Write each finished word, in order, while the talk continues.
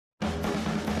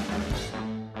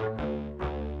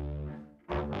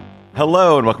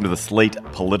Hello and welcome to the Slate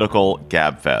Political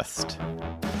Gabfest.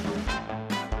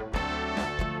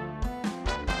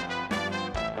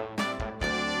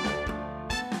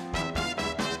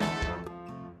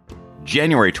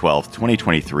 January 12th,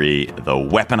 2023, the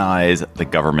Weaponize the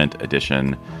Government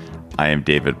edition. I am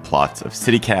David Plotz of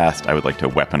CityCast. I would like to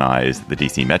weaponize the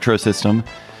DC Metro system.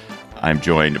 I'm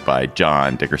joined by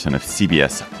John Dickerson of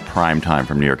CBS Primetime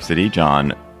from New York City.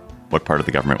 John, what part of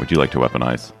the government would you like to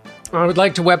weaponize? I would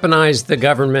like to weaponize the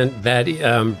government that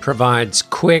provides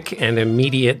quick and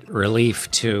immediate relief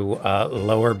to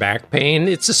lower back pain.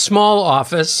 It's a small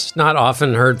office, not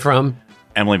often heard from.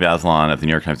 Emily Bazelon of the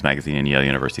New York Times Magazine and Yale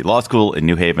University Law School in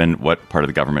New Haven. What part of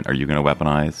the government are you going to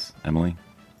weaponize, Emily?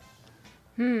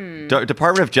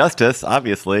 Department of Justice,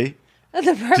 obviously.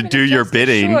 To do your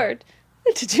bidding. Sure.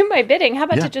 To do my bidding. How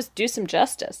about to just do some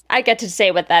justice? I get to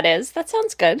say what that is. That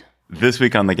sounds good. This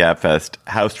week on the Gabfest,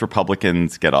 House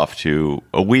Republicans get off to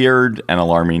a weird and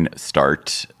alarming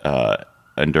start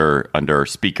under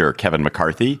Speaker Kevin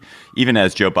McCarthy, even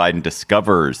as Joe Biden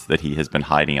discovers that he has been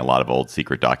hiding a lot of old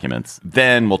secret documents.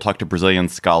 Then we'll talk to Brazilian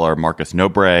scholar Marcos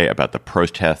Nobre about the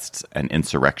protests and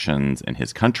insurrections in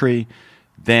his country.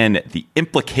 Then the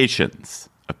implications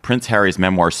of Prince Harry's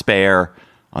memoir Spare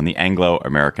on the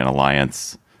Anglo-American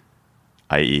alliance,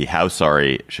 i.e. how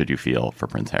sorry should you feel for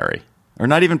Prince Harry? Or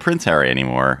not even Prince Harry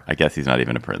anymore. I guess he's not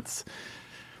even a prince.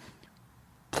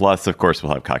 Plus, of course,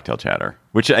 we'll have cocktail chatter,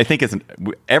 which I think is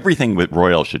everything with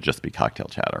royal should just be cocktail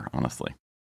chatter, honestly.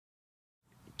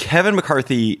 Kevin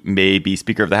McCarthy may be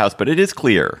Speaker of the House, but it is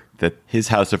clear that his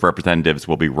House of Representatives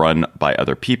will be run by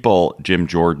other people, Jim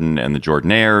Jordan and the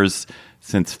Jordaners.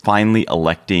 Since finally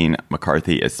electing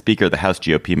McCarthy as Speaker, the House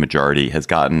GOP majority has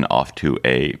gotten off to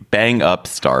a bang-up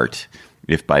start.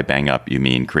 If by bang up you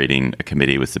mean creating a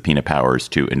committee with subpoena powers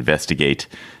to investigate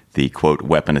the, quote,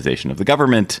 weaponization of the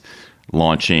government,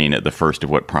 launching the first of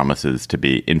what promises to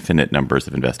be infinite numbers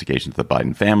of investigations of the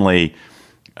Biden family,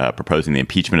 proposing the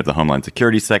impeachment of the Homeland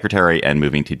Security Secretary, and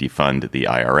moving to defund the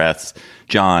IRS.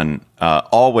 John,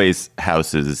 always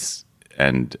houses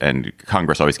and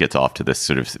Congress always gets off to this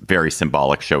sort of very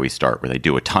symbolic showy start where they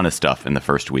do a ton of stuff in the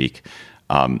first week.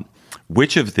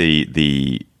 Which of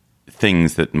the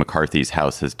things that McCarthy's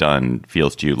House has done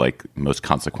feels to you like most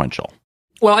consequential?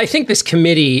 Well, I think this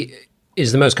committee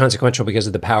is the most consequential because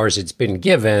of the powers it's been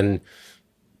given.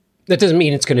 That doesn't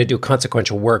mean it's going to do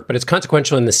consequential work, but it's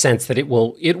consequential in the sense that it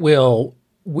will,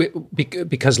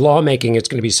 because lawmaking is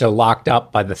going to be so locked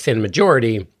up by the thin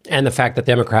majority and the fact that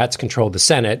Democrats control the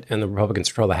Senate and the Republicans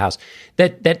control the House,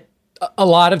 that a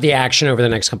lot of the action over the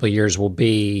next couple of years will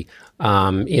be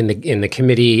in the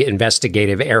committee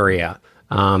investigative area.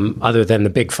 Other than the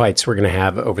big fights we're going to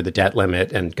have over the debt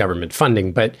limit and government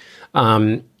funding. But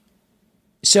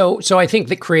so I think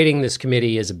that creating this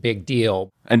committee is a big deal.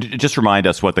 And just remind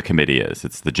us what the committee is.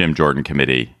 It's the Jim Jordan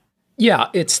Committee. Yeah,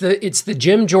 it's the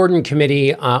Jim Jordan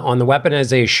Committee on the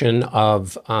weaponization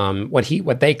of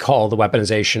what they call the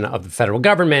weaponization of the federal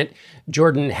government.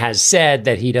 Jordan has said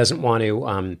that he doesn't want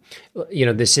to,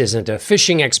 this isn't a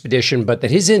fishing expedition, but that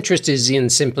his interest is in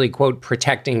simply, quote,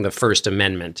 protecting the First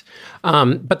Amendment.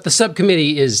 But the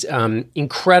subcommittee is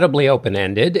incredibly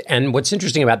open-ended. And what's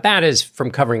interesting about that is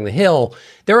from covering the Hill,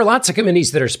 there are lots of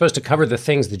committees that are supposed to cover the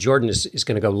things that Jordan is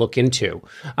going to go look into.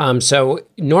 So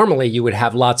normally you would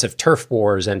have lots of turf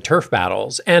wars and turf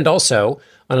battles. And also,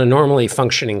 on a normally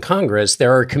functioning Congress,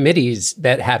 there are committees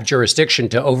that have jurisdiction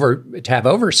to have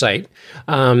oversight,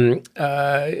 including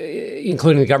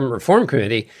the Government Reform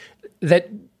Committee, that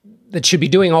should be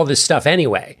doing all this stuff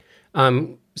anyway.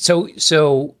 So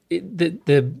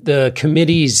the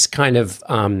committee's kind of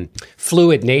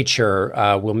fluid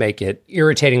nature will make it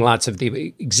irritating lots of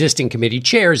the existing committee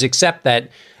chairs, except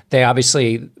that they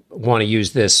obviously want to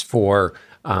use this for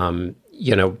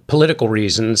political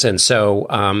reasons. And so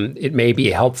it may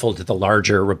be helpful to the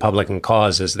larger Republican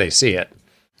cause as they see it.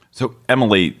 So,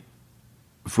 Emily,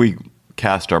 if we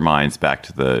cast our minds back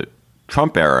to the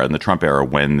Trump era, and the Trump era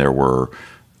when there were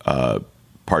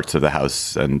parts of the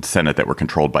House and Senate that were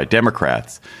controlled by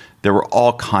Democrats, there were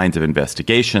all kinds of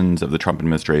investigations of the Trump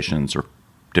administration's or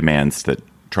demands that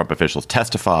Trump officials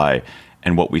testify.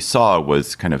 And what we saw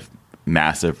was kind of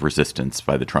massive resistance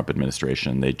by the Trump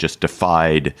administration. They just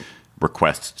defied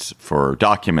requests for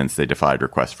documents. They defied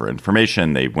requests for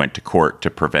information. They went to court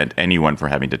to prevent anyone from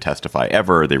having to testify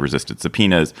ever. They resisted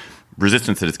subpoenas,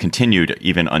 resistance that has continued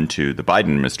even unto the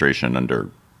Biden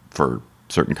administration for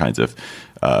certain kinds of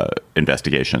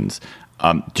investigations.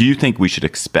 Do you think we should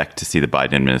expect to see the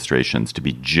Biden administration to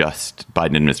be just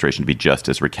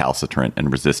as recalcitrant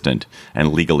and resistant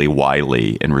and legally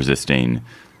wily in resisting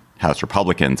House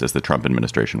Republicans as the Trump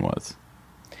administration was?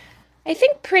 I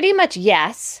think pretty much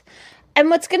yes. And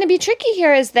what's going to be tricky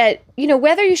here is that,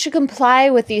 whether you should comply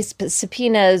with these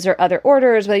subpoenas or other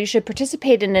orders, whether you should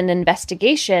participate in an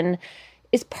investigation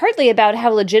is partly about how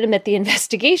legitimate the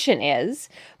investigation is.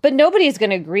 But nobody's going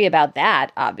to agree about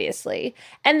that, obviously.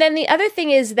 And then the other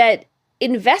thing is that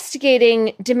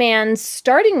investigating demands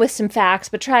starting with some facts,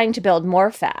 but trying to build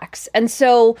more facts. And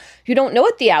so you don't know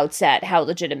at the outset how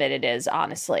legitimate it is,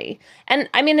 honestly. And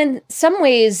I mean, in some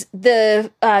ways,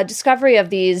 the discovery of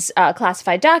these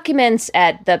classified documents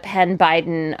at the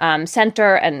Penn-Biden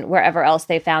Center and wherever else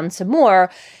they found some more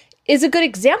is a good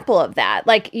example of that.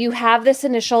 Like, you have this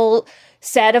initial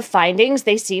set of findings.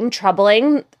 They seem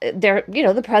troubling. They're,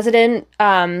 the president,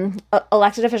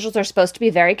 elected officials are supposed to be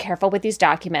very careful with these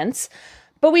documents,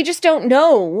 but we just don't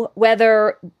know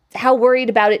how worried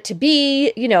about it to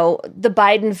be. The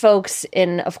Biden folks,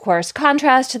 in, of course,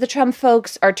 contrast to the Trump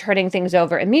folks, are turning things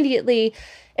over immediately,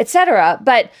 etc.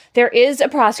 But there is a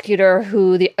prosecutor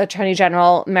who the Attorney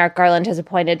General Merrick Garland has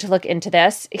appointed to look into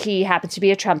this. He happens to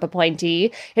be a Trump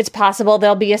appointee. It's possible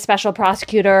there'll be a special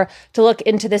prosecutor to look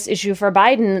into this issue for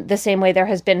Biden the same way there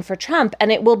has been for Trump. And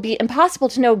it will be impossible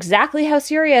to know exactly how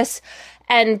serious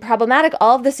and problematic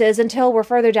all of this is until we're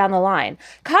further down the line.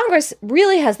 Congress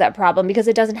really has that problem because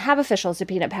it doesn't have official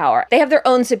subpoena power. They have their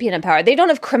own subpoena power. They don't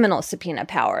have criminal subpoena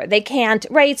power. They can't,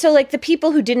 right? So like the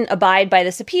people who didn't abide by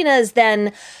the subpoenas,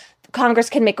 then Congress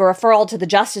can make a referral to the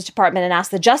Justice Department and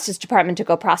ask the Justice Department to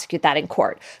go prosecute that in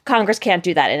court. Congress can't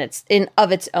do that in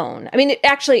its own. I mean,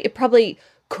 it probably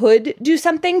could do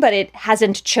something, but it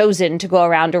hasn't chosen to go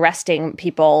around arresting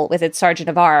people with its sergeant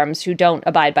of arms who don't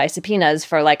abide by subpoenas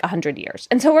for like 100 years.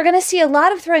 And so we're going to see a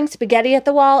lot of throwing spaghetti at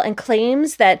the wall and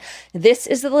claims that this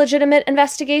is the legitimate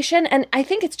investigation. And I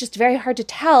think it's just very hard to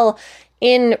tell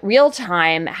in real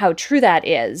time how true that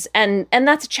is. And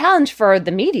that's a challenge for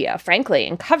the media, frankly,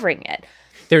 in covering it.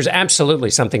 There's absolutely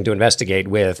something to investigate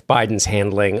with Biden's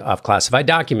handling of classified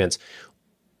documents.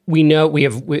 We know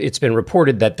it's been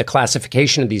reported that the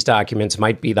classification of these documents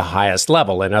might be the highest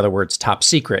level, in other words, top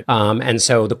secret. And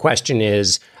so the question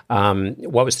is,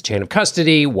 what was the chain of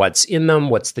custody? What's in them?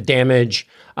 What's the damage?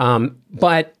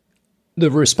 But the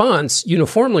response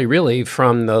uniformly, really,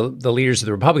 from the leaders of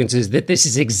the Republicans is that this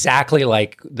is exactly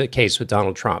like the case with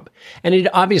Donald Trump. And it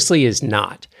obviously is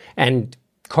not. And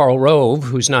Karl Rove,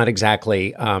 who's not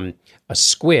exactly a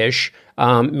squish,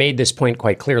 made this point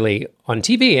quite clearly on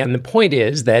TV. And the point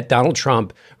is that Donald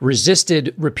Trump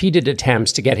resisted repeated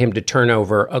attempts to get him to turn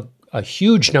over a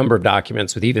huge number of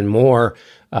documents with even more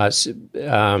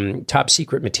top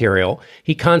secret material.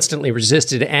 He constantly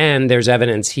resisted, and there's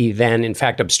evidence he then, in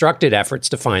fact, obstructed efforts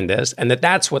to find this, and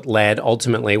that's what led,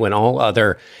 ultimately, when all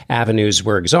other avenues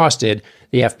were exhausted,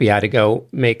 the FBI to go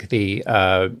make the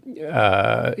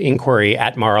inquiry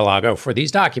at Mar-a-Lago for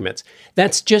these documents.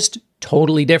 That's just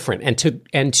totally different.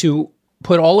 And to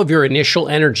put all of your initial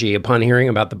energy upon hearing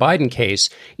about the Biden case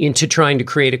into trying to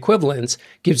create equivalence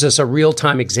gives us a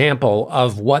real-time example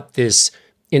of what this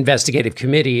investigative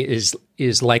committee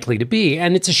is likely to be.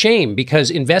 And it's a shame because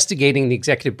investigating the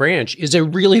executive branch is a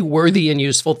really worthy and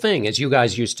useful thing. As you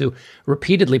guys used to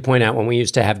repeatedly point out when we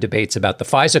used to have debates about the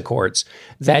FISA courts,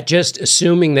 that just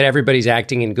assuming that everybody's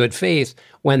acting in good faith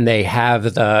when they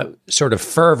have the sort of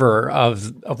fervor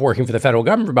of working for the federal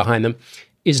government behind them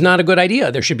is not a good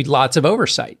idea. There should be lots of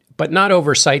oversight, but not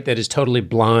oversight that is totally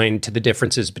blind to the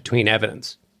differences between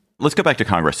evidence. Let's go back to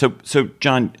Congress. So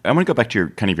John, I want to go back to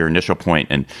your initial point.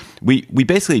 And we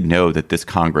basically know that this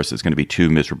Congress is going to be 2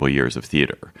 miserable years of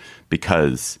theater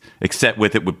because, except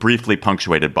with it briefly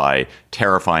punctuated by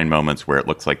terrifying moments where it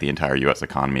looks like the entire U.S.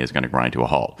 economy is going to grind to a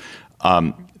halt.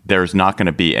 There's not going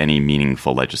to be any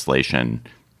meaningful legislation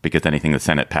because anything the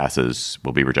Senate passes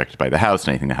will be rejected by the House, and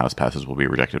anything the House passes will be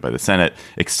rejected by the Senate,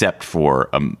 except for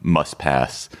a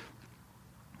must-pass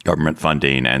government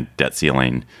funding and debt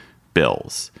ceiling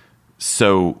bills.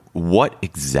 So what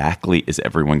exactly is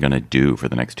everyone going to do for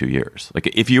the next 2 years? Like,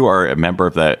 if you are a member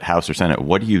of the House or Senate,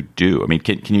 what do you do? I mean,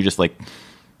 can you just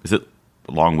is it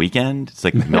a long weekend? It's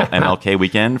like MLK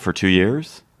weekend for 2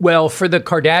 years? Well, for the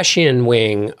Kardashian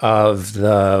wing of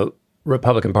the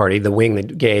Republican Party, the wing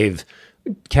that gave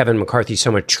Kevin McCarthy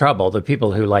so much trouble, the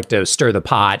people who like to stir the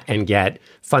pot and get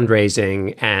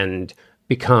fundraising and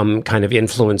become kind of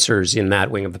influencers in that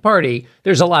wing of the party,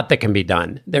 there's a lot that can be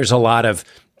done. There's a lot of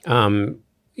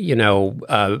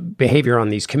behavior on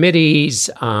these committees,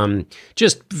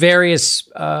 just various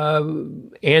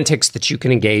antics that you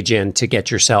can engage in to get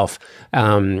yourself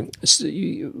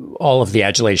all of the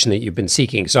adulation that you've been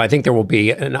seeking. So I think there will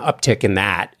be an uptick in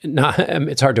that.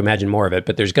 It's hard to imagine more of it,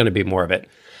 but there's going to be more of it.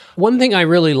 One thing I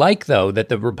really like, though, that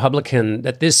the Republican,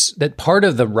 that part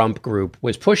of the rump group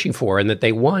was pushing for and that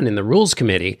they won in the Rules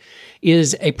Committee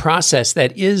is a process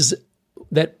that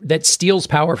steals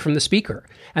power from the Speaker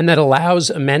and that allows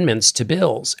amendments to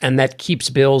bills and that keeps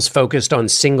bills focused on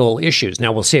single issues.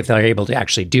 Now, we'll see if they're able to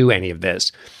actually do any of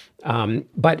this.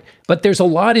 But there's a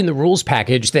lot in the rules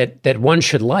package that one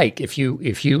should like. If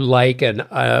you like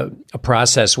a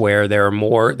process where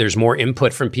there's more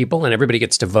input from people and everybody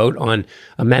gets to vote on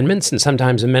amendments, and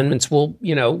sometimes amendments will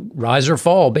rise or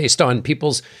fall based on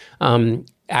people's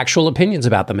actual opinions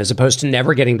about them, as opposed to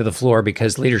never getting to the floor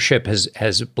because leadership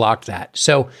has blocked that.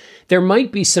 So there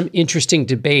might be some interesting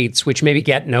debates which maybe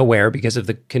get nowhere because of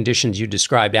the conditions you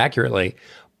described accurately,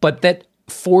 but that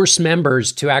force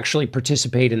members to actually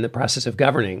participate in the process of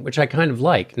governing, which I kind of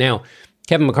like. Now,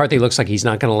 Kevin McCarthy looks like he's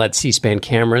not going to let C-SPAN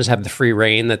cameras have the free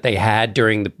reign that they had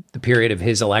during the period of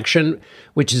his election,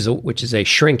 which is a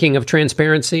shrinking of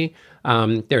transparency.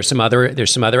 There's some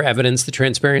other evidence the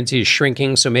transparency is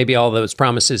shrinking, so maybe all those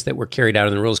promises that were carried out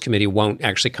in the Rules Committee won't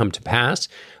actually come to pass.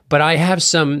 But I have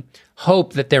some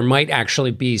hope that there might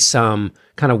actually be some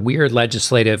kind of weird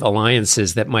legislative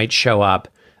alliances that might show up.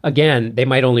 Again, they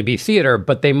might only be theater,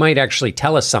 but they might actually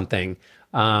tell us something.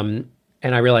 And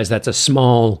I realize that's a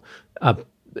small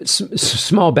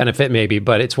benefit maybe,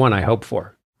 but it's one I hope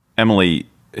for. Emily,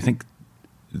 I think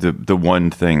the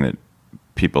one thing that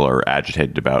people are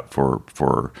agitated about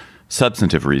for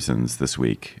substantive reasons this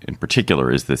week in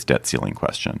particular is this debt ceiling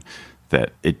question,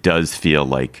 that it does feel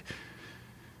like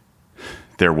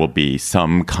there will be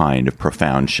some kind of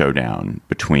profound showdown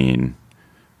between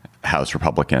House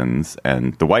Republicans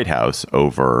and the White House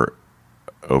over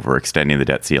extending the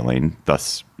debt ceiling,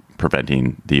 thus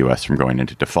preventing the U.S. from going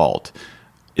into default.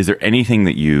 Is there anything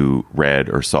that you read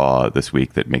or saw this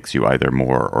week that makes you either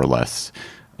more or less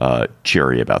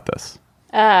cheery about this?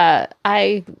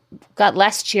 I got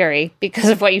less cheery because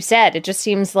of what you said. It just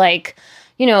seems like,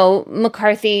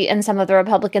 McCarthy and some of the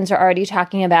Republicans are already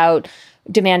talking about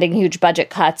demanding huge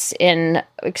budget cuts in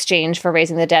exchange for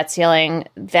raising the debt ceiling.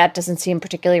 That doesn't seem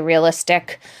particularly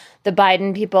realistic. The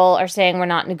Biden people are saying we're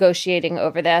not negotiating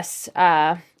over this.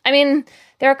 There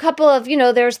are a couple of,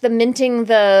 there's the minting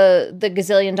the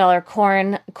gazillion-dollar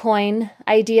coin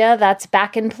idea that's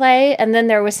back in play. And then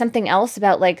there was something else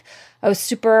about like a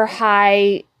super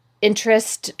high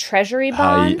interest treasury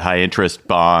bond. High interest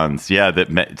bonds. Yeah.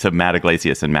 So Matt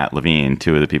Yglesias and Matt Levine,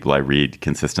 two of the people I read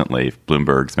consistently,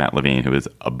 Bloomberg's Matt Levine, who is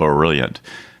a brilliant,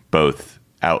 both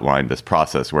outlined this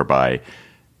process whereby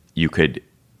the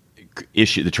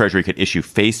Treasury could issue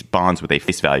bonds with a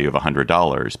face value of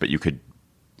 $100, but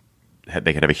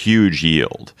they could have a huge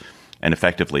yield. And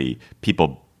effectively,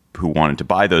 people who wanted to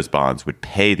buy those bonds would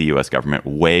pay the U.S. government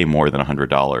way more than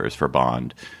 $100 for a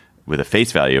bond with a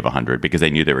face value of 100 because they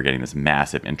knew they were getting this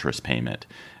massive interest payment.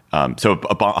 So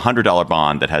a $100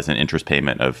 bond that has an interest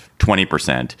payment of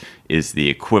 20% is the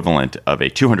equivalent of a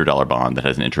 $200 bond that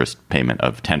has an interest payment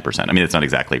of 10%. I mean, it's not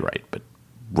exactly right, but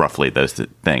roughly those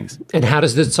things. And how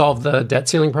does this solve the debt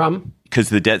ceiling problem? Because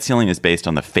the debt ceiling is based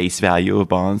on the face value of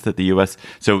bonds that the U.S.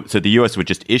 So the U.S. would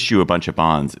just issue a bunch of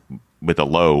bonds with a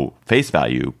low face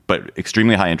value, but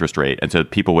extremely high interest rate. And so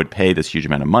people would pay this huge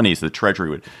amount of money. So the Treasury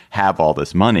would have all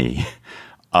this money.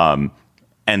 And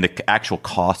the actual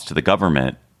cost to the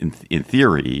government, in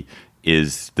theory,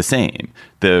 is the same.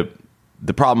 The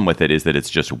problem with it is that it's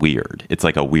just weird. It's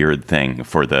like a weird thing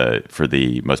for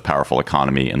the most powerful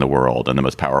economy in the world and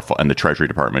the Treasury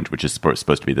Department, which is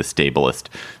supposed to be the stablest,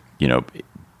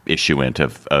 issuant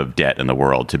of debt in the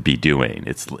world, to be doing.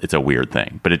 It's a weird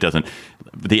thing, but it doesn't.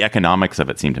 The economics of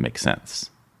it seem to make sense.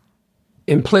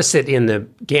 Implicit in the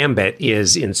gambit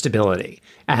is instability,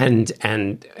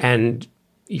 and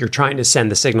you're trying to send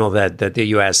the signal that the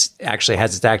U.S. actually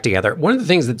has its act together. One of the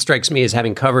things that strikes me as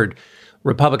having covered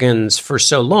Republicans for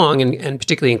so long, and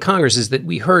particularly in Congress, is that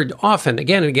we heard often,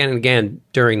 again and again and again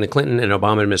during the Clinton and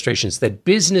Obama administrations, that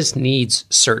business needs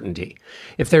certainty.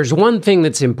 If there's one thing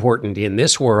that's important in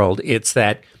this world, it's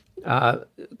that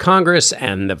Congress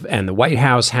and the White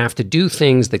House have to do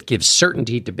things that give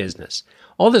certainty to business.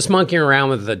 All this monkeying around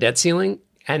with the debt ceiling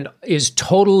is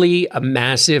totally a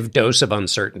massive dose of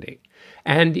uncertainty.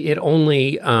 And it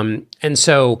only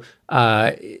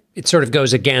it sort of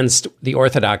goes against the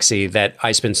orthodoxy that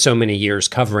I spent so many years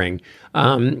covering.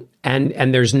 And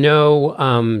there's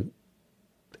no,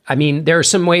 there are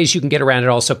some ways you can get around it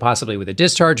also possibly with a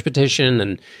discharge petition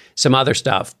and some other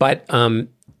stuff. But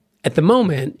at the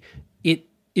moment, it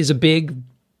is a big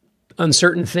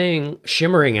uncertain thing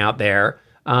shimmering out there.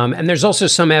 And there's also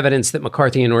some evidence that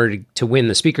McCarthy, in order to win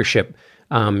the speakership,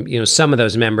 some of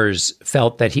those members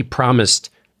felt that he promised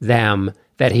them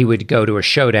that he would go to a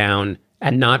showdown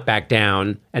and not back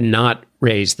down and not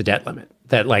raise the debt limit.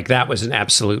 That was an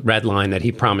absolute red line that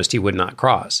he promised he would not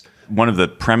cross. One of the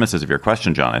premises of your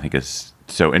question, John, I think is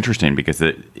so interesting because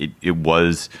it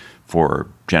was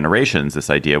for generations, this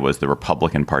idea was the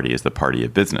Republican Party is the party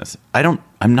of business.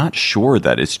 I'm not sure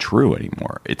that is true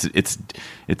anymore.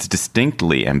 It's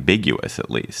distinctly ambiguous, at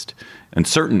least. And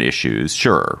certain issues,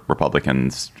 sure,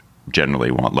 Republicans generally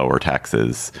want lower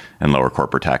taxes and lower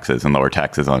corporate taxes and lower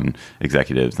taxes on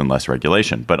executives and less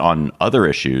regulation. But on other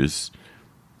issues,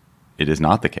 it is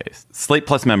not the case. Slate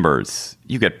Plus members,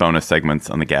 you get bonus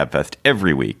segments on the Gabfest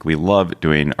every week. We love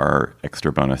doing our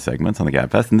extra bonus segments on the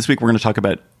Gabfest. And this week we're going to talk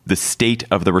about the state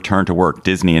of the return to work.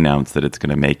 Disney announced that it's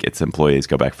going to make its employees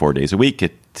go back 4 days a week.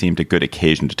 It seemed a good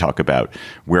occasion to talk about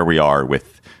where we are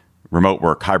with remote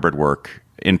work, hybrid work,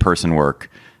 in-person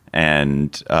work.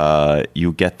 And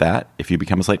you get that if you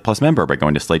become a Slate Plus member by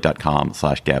going to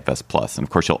slate.com/Gabfest Plus. And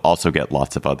of course, you'll also get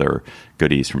lots of other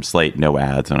goodies from Slate. No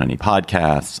ads on any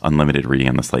podcasts, unlimited reading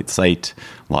on the Slate site,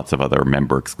 lots of other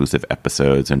member exclusive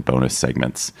episodes and bonus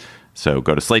segments. So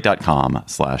go to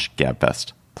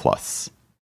slate.com/Gabfest Plus.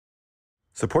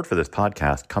 Support for this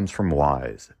podcast comes from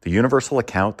Wise, the universal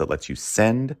account that lets you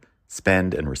send,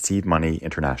 spend, and receive money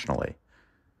internationally.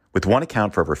 With one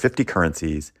account for over 50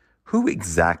 currencies, who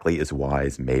exactly is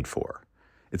Wise made for?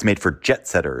 It's made for jet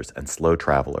setters and slow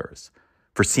travelers,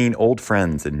 for seeing old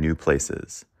friends in new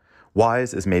places.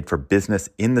 Wise is made for business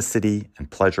in the city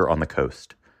and pleasure on the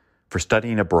coast, for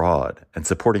studying abroad and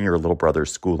supporting your little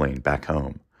brother's schooling back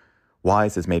home.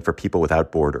 Wise is made for people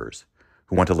without borders,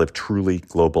 who want to live truly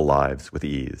global lives with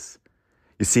ease.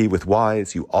 You see, with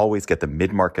Wise, you always get the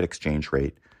mid-market exchange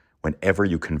rate whenever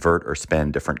you convert or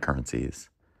spend different currencies.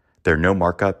 There are no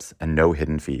markups and no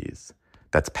hidden fees.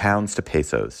 That's pounds to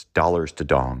pesos, dollars to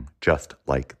dong, just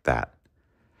like that.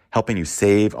 Helping you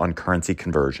save on currency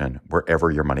conversion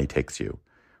wherever your money takes you.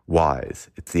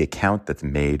 Wise, it's the account that's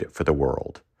made for the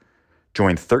world.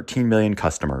 Join 13 million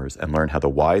customers and learn how the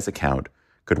Wise account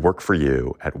could work for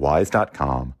you at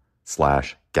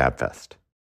wise.com/Gabfest.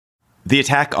 The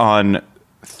attack on the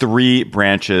three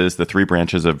branches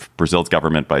of Brazil's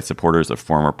government by supporters of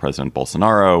former President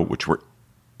Bolsonaro, which were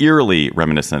eerily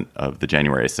reminiscent of the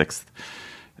January 6th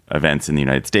events in the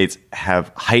United States,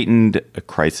 have heightened a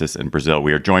crisis in Brazil.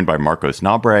 We are joined by Marcos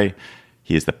Nobre.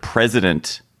 He is the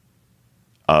president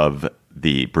of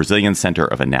the Brazilian Center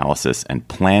of Analysis and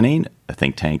Planning, a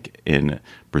think tank in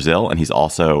Brazil. And he's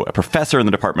also a professor in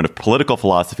the Department of Political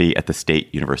Philosophy at the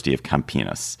State University of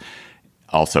Campinas,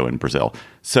 also in Brazil.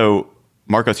 So,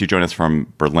 Marcos, you join us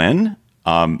from Berlin.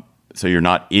 So you're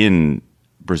not in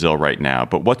Brazil right now,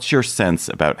 but what's your sense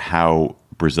about how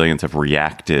Brazilians have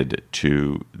reacted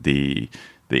to the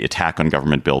attack on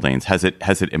government buildings? Has it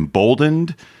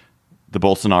emboldened the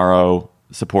Bolsonaro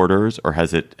supporters, or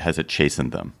has it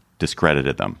chastened them,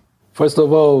 discredited them? First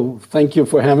of all, thank you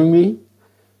for having me,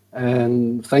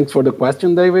 and thanks for the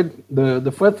question, David.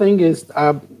 The first thing is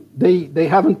they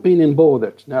haven't been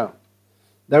emboldened. No,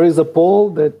 there is a poll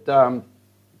that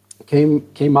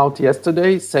came out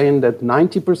yesterday saying that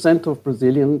 90% of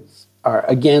Brazilians are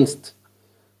against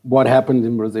what happened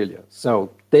in Brasilia. So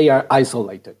they are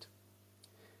isolated.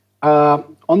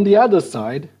 On the other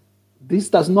side, this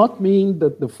does not mean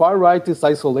that the far right is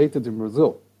isolated in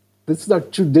Brazil. These are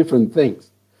two different things.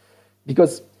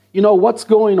 Because, what's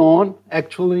going on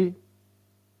actually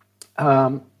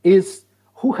is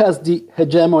who has the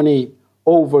hegemony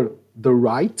over the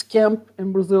right camp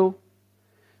in Brazil.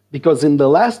 Because in the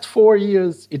last 4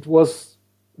 years, it was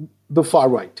the far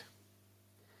right.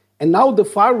 And now the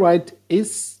far right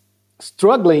is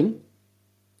struggling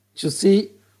to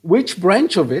see which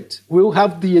branch of it will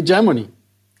have the hegemony.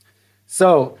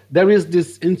 So there is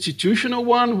this institutional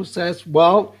one who says,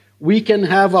 well, we can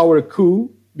have our coup,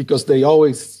 because they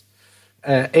always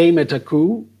aim at a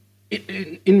coup,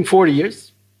 in 4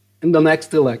 years, in the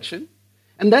next election.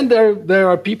 And then there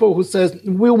are people who says,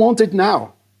 we want it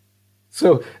now.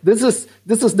 So this is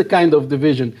the kind of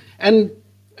division. And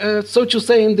so to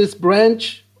say, in this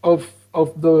branch of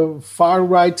the far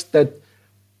right that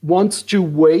wants to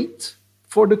wait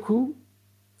for the coup,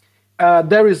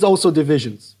 there is also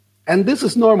divisions. And this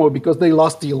is normal because they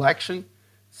lost the election.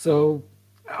 So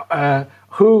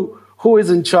who is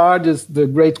in charge is the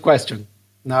great question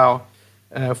now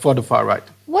for the far right.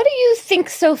 What do you think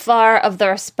so far of the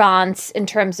response in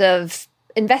terms of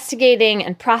investigating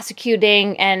and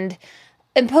prosecuting and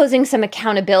imposing some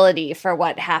accountability for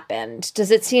what happened?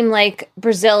 Does it seem like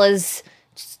Brazil is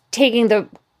taking the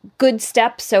good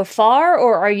steps so far,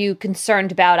 or are you concerned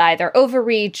about either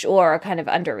overreach or a kind of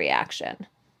underreaction?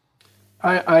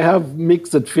 I have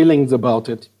mixed feelings about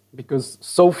it. because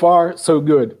so far, so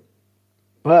good.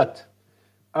 But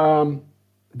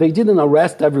they didn't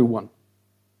arrest everyone.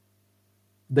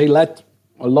 They let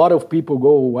a lot of people go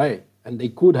away, and they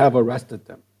could have arrested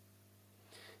them.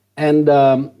 And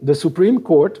the Supreme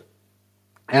Court,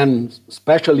 and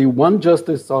especially one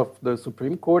justice of the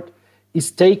Supreme Court,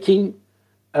 is taking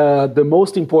the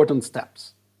most important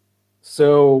steps.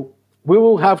 So we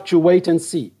will have to wait and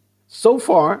see. So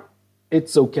far,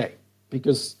 it's okay,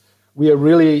 because we are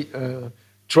really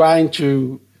trying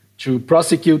to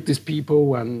prosecute these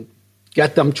people and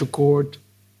get them to court,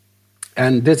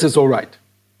 and this is all right.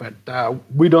 But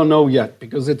we don't know yet,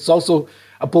 because it's also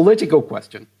a political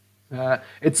question.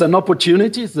 It's an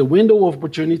opportunity, it's a window of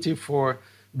opportunity for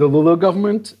the Lula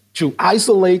government to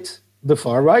isolate the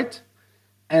far right,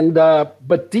 and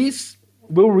but this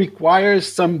will require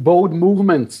some bold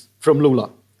movements from Lula.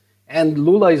 And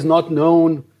Lula is not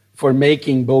known for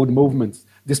making bold movements,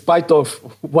 despite of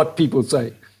what people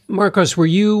say. Marcos,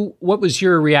 what was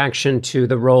your reaction to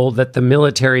the role that the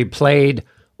military played,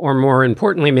 or more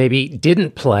importantly, maybe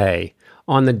didn't play,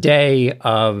 on the day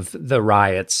of the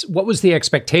riots? What was the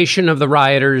expectation of the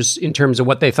rioters in terms of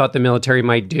what they thought the military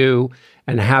might do?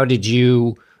 And how did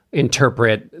you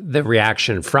interpret the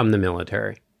reaction from the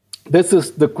military? This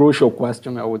is the crucial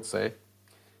question, I would say.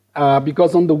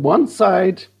 Because on the one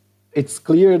side, it's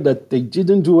clear that they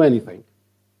didn't do anything.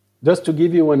 Just to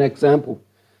give you an example,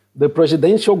 the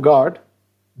Presidential Guard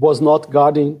was not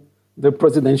guarding the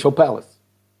presidential palace.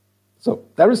 So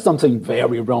there is something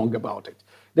very wrong about it.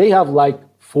 They have like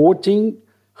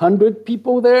 1,400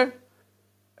 people there,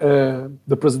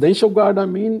 the Presidential Guard, I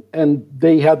mean, and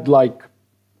they had like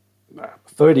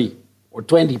 30 or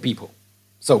 20 people.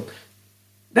 So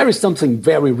there is something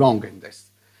very wrong in this.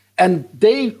 And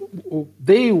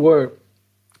they were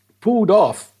pulled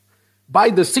off by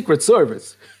the Secret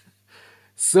Service.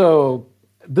 So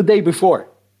the day before.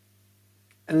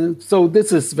 And so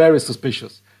this is very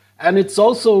suspicious. And it's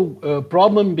also a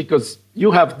problem because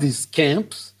you have these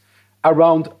camps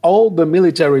around all the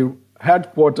military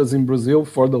headquarters in Brazil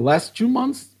for the last 2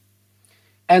 months.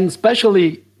 And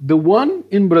especially the one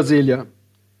in Brasilia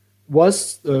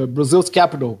was Brazil's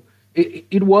capital.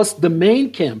 It was the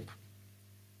main camp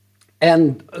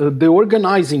and the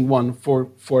organizing one for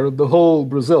the whole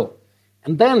Brazil.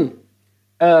 And then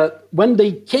when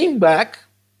they came back,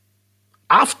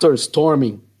 after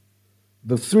storming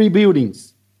the 3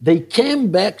 buildings, they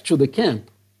came back to the camp.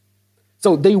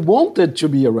 So they wanted to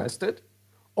be arrested,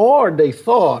 or they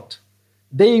thought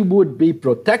they would be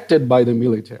protected by the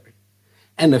military.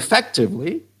 And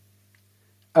effectively,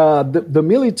 the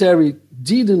military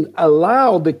didn't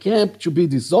allow the camp to be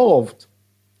dissolved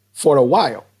for a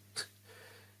while.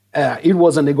 It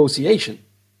was a negotiation.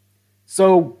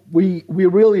 So we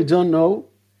really don't know.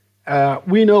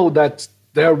 We know that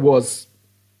there was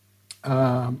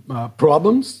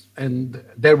problems, and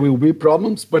there will be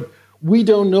problems, but we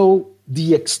don't know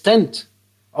the extent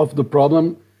of the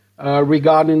problem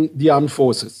regarding the armed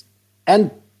forces.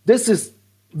 And this is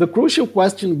the crucial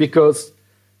question, because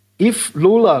if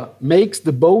Lula makes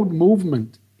the bold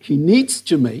movement he needs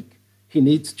to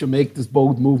make this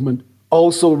bold movement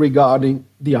also regarding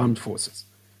the armed forces.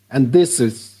 And this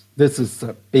is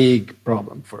a big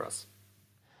problem for us.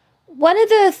 One of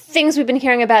the things we've been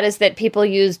hearing about is that people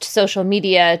used social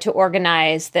media to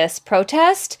organize this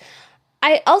protest.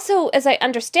 I also, as I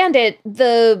understand it,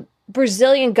 the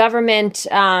Brazilian government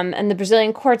and the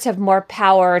Brazilian courts have more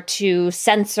power to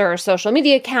censor social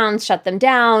media accounts, shut them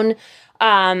down,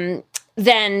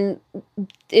 than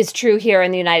is true here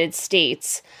in the United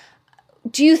States.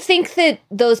 Do you think that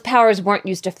those powers weren't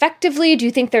used effectively? Do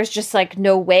you think there's just like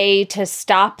no way to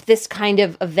stop this kind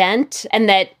of event, and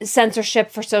that censorship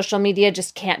for social media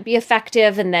just can't be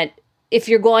effective, and that if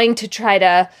you're going to try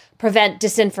to prevent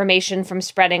disinformation from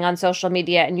spreading on social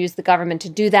media and use the government to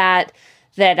do that,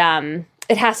 that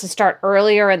it has to start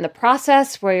earlier in the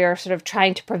process, where you're sort of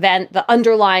trying to prevent the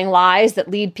underlying lies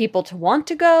that lead people to want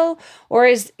to go? Or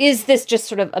is this just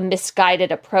sort of a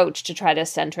misguided approach to try to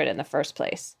censor it in the first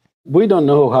place? We don't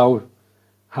know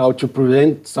how to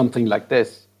prevent something like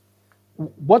this.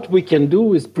 What we can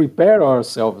do is prepare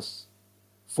ourselves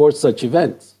for such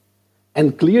events.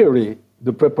 And clearly,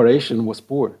 the preparation was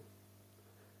poor.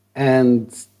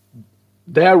 And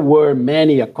there were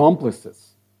many accomplices.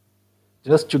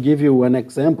 Just to give you an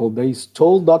example, they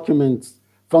stole documents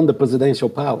from the presidential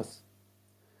palace.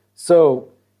 So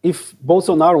if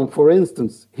Bolsonaro, for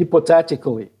instance,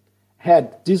 hypothetically,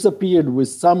 had disappeared with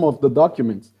some of the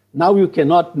documents, now you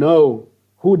cannot know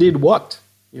who did what,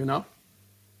 you know?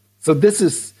 So this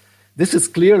is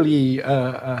clearly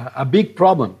a big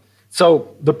problem.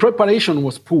 So the preparation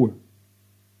was poor.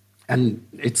 And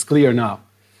it's clear now.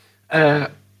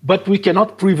 But we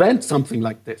cannot prevent something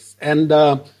like this. And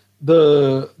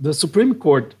the Supreme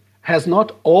Court has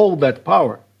not all that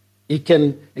power. It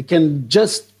can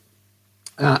just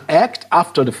act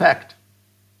after the fact.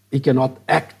 It cannot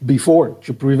act before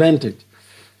to prevent it.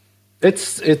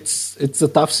 It's a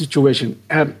tough situation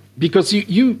because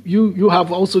you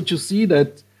have also to see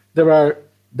that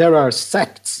there are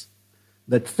sects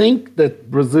that think that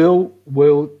Brazil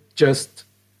will just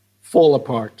fall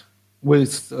apart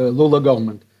with Lula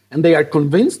government, and they are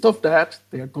convinced of that.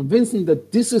 They are convinced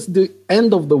that this is the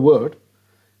end of the world,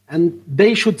 and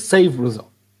they should save Brazil.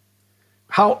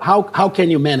 How can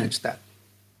you manage that?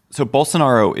 So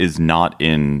Bolsonaro is not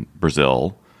in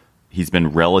Brazil. He's been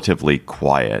relatively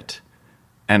quiet.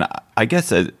 And I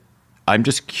guess I'm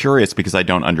just curious because I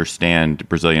don't understand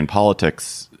Brazilian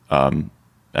politics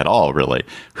at all, really.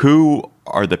 Who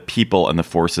are the people and the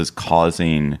forces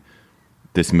causing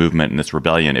this movement and this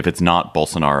rebellion if it's not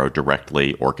Bolsonaro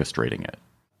directly orchestrating it?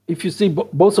 If you see,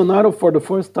 Bolsonaro for the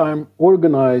first time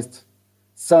organized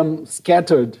some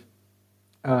scattered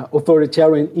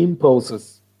authoritarian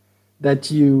impulses that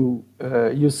you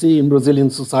see in Brazilian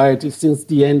society since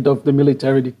the end of the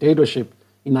military dictatorship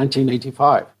in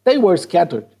 1985. They were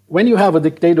scattered. When you have a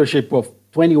dictatorship of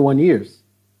 21 years,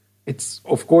 it's,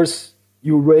 of course,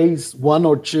 you raise one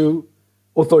or two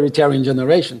authoritarian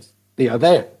generations. They are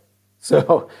there.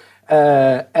 So,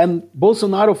 and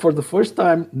Bolsonaro, for the first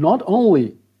time, not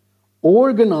only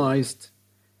organized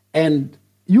and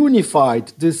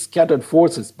unified these scattered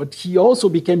forces, but he also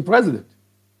became president.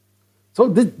 So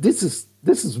this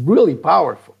is really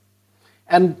powerful.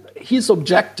 And his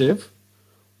objective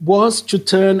was to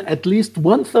turn at least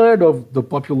 1/3 of the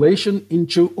population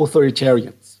into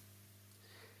authoritarians.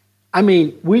 I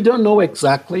mean, we don't know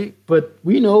exactly, but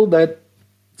we know that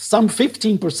some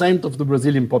 15% of the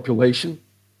Brazilian population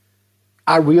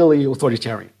are really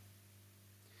authoritarian.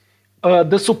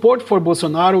 The support for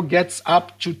Bolsonaro gets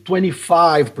up to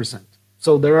 25%.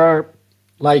 So there are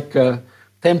like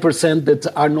 10% that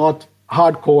are not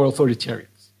hardcore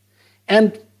authoritarians.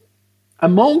 And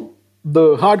among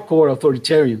the hardcore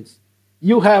authoritarians,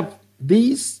 you have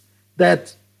these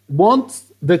that want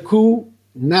the coup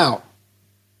now.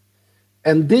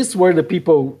 And these were the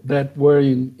people that were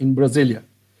in Brasilia.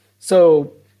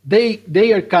 So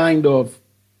they are kind of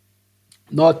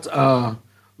not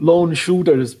lone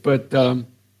shooters, but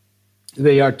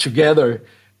they are together.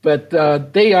 But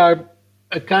they are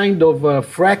a kind of a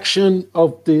fraction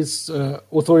of this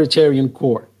authoritarian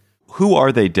core. Who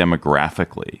are they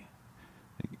demographically?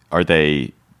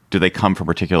 Do they come from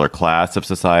a particular class of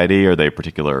society? Are they a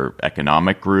particular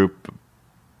economic group,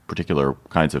 particular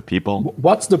kinds of people?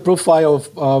 What's the profile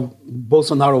of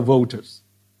Bolsonaro voters?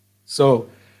 So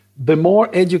the more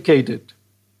educated,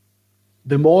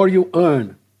 the more you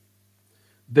earn,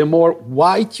 the more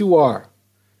white you are,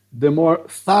 the more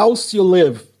south you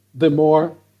live, the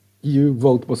more you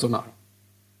vote Bolsonaro.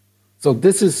 So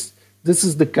this is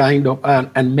the kind of,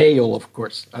 and male, of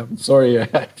course. I'm sorry,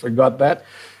 I forgot that,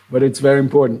 but it's very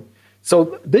important.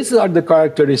 So these are the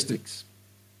characteristics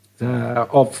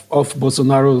of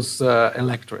Bolsonaro's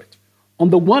electorate. On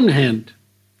the one hand,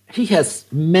 he has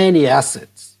many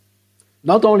assets.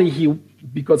 Not only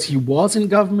because he was in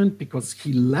government, because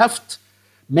he left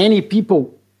many people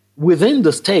within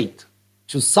the state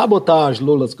to sabotage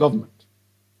Lula's government,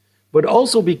 but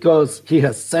also because he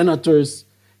has senators,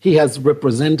 he has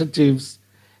representatives,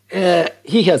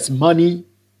 he has money,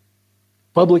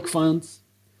 public funds.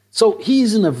 So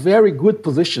he's in a very good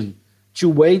position to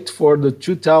wait for the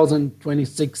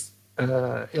 2026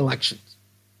 elections.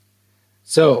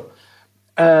 So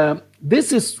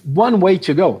this is one way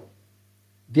to go.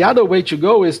 The other way to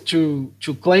go is to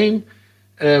claim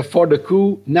for the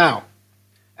coup now.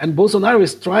 And Bolsonaro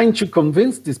is trying to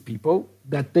convince these people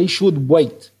that they should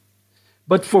wait.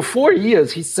 But for 4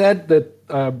 years, he said that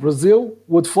Brazil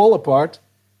would fall apart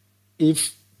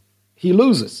if he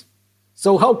loses.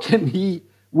 So how can he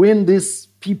win these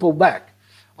people back?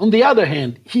 On the other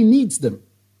hand, he needs them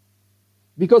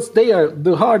because they are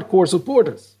the hardcore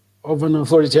supporters of an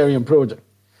authoritarian project.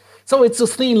 So it's a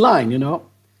thin line, you know.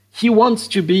 He wants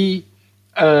to be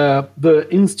the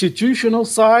institutional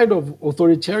side of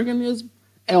authoritarianism,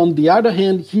 and on the other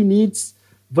hand, he needs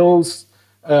those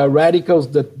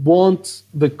radicals that want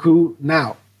the coup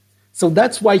now. So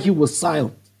that's why he was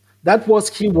silent.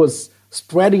 He was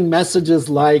spreading messages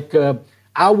like,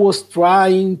 I was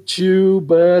trying to,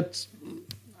 but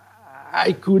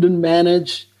I couldn't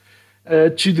manage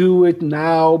to do it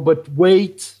now, but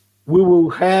wait, we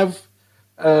will have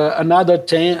another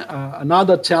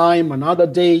time, another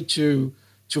day to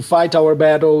fight our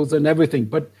battles and everything.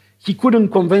 But he couldn't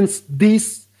convince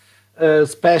this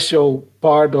special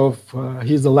part of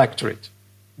his electorate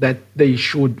that they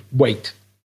should wait.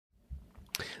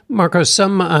 Marcos,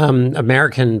 some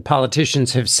American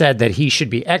politicians have said that he should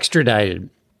be extradited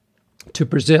to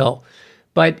Brazil.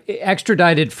 But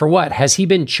extradited for what? Has he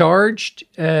been charged?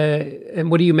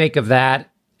 And what do you make of that?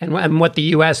 And what the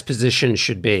U.S. position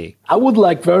should be? I would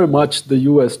like very much the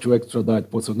U.S. to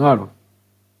extradite Bolsonaro.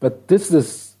 But this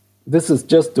is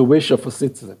just the wish of a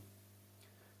citizen.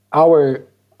 Our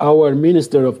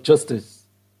Minister of Justice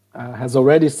has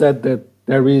already said that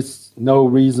there is no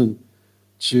reason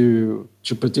to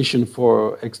petition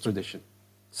for extradition.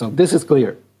 So this is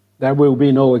clear. There will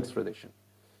be no extradition.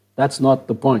 That's not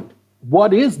the point.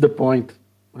 What is the point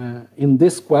in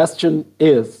this question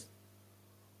is,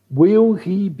 will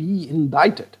he be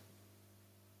indicted?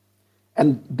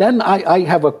 And then I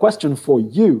have a question for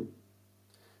you.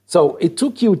 So it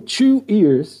took you 2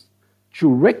 years to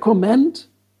recommend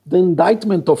the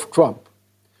indictment of Trump.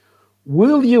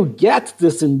 Will you get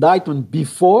this indictment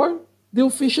before the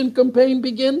official campaign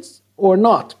begins or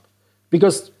not?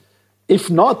 Because if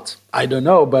not, I don't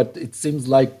know, but it seems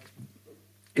like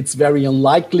it's very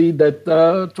unlikely that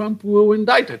Trump will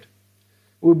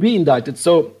be indicted.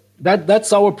 So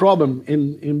that's our problem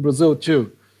in Brazil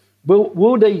too.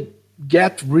 Will they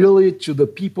get really to the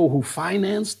people who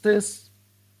financed this?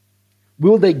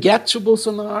 Will they get to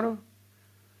Bolsonaro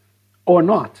or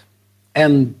not?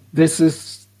 And this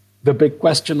is the big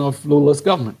question of Lula's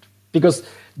government. Because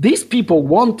these people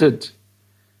wanted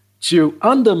to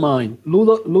undermine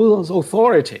Lula's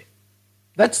authority.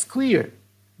 That's clear.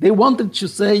 They wanted to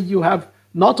say you have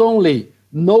not only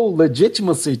no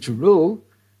legitimacy to rule,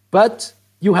 but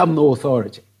you have no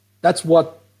authority. That's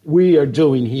what we are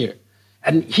doing here.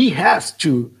 And he has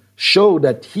to show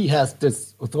that he has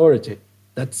this authority.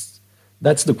 That's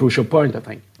the crucial point, I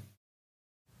think.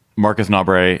 Marcos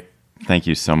Nobre, thank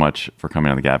you so much for coming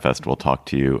on the Gabfest. We'll talk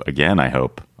to you again, I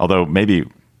hope. Although maybe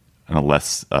in a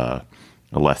less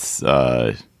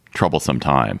troublesome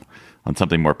time, on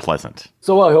something more pleasant.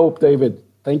 So I hope, David.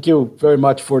 Thank you very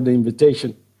much for the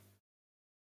invitation.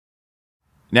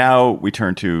 Now we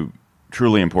turn to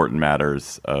truly important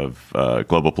matters of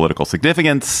global political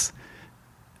significance.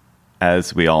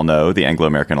 As we all know, the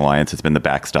Anglo-American alliance has been the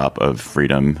backstop of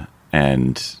freedom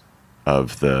and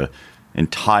of the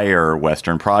entire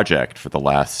Western project for the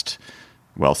last,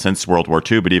 well, since World War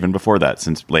II, but even before that,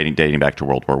 since dating back to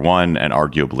World War I and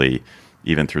arguably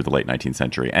even through the late 19th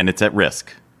century. And it's at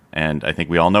risk. And I think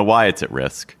we all know why it's at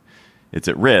risk. It's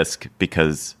at risk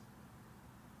because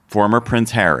former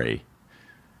Prince Harry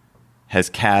has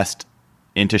cast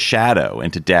into shadow,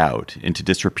 into doubt, into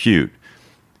disrepute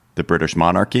the British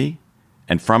monarchy.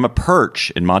 And from a perch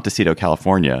in Montecito,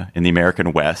 California, in the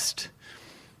American West,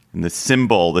 in the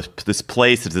symbol, this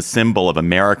place is a symbol of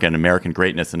American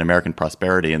greatness and American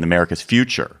prosperity and America's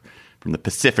future, from the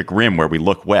Pacific Rim where we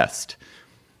look west.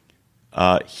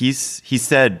 He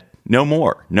said, no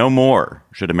more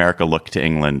should America look to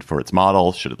England for its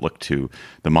model. Should it look to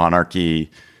the monarchy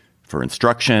for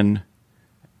instruction?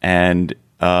 And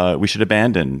we should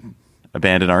abandon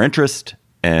our interest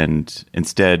and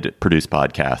instead produce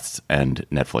podcasts and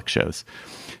Netflix shows.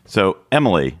 So,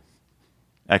 Emily,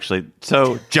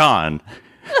 John.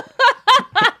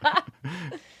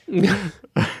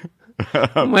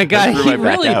 Oh my God, he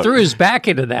really threw his back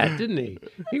into that, didn't he?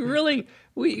 He really.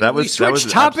 We switched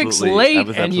topics late,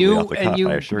 and you.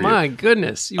 My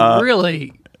goodness, you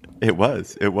really. It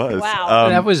was. Wow.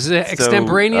 That was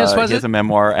extemporaneous, was it? He has a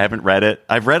memoir. I haven't read it.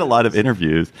 I've read a lot of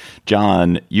interviews.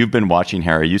 John, you've been watching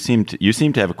Harry. You seem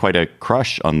to have quite a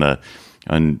crush on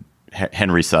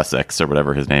Henry Sussex or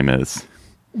whatever his name is.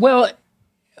 Well,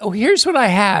 here's what I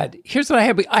had.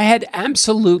 I had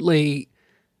absolutely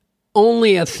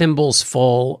only a thimble's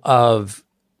full of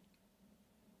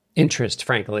interest,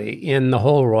 frankly, in the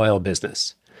whole royal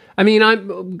business. I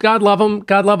mean, God love them.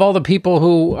 God love all the people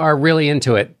who are really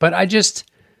into it. But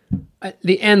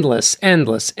the endless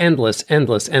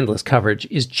coverage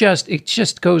is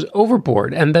just goes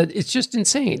overboard. And it's just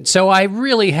insane. So I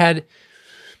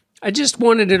just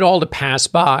wanted it all to pass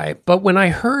by. But when I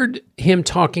heard him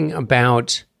talking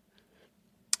about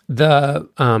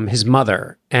his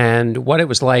mother and what it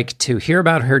was like to hear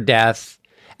about her death,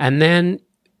 and then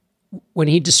when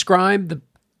he described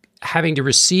having to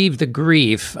receive the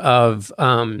grief of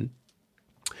the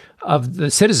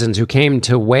citizens who came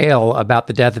to wail about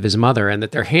the death of his mother, and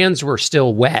that their hands were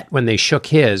still wet when they shook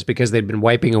his because they'd been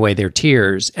wiping away their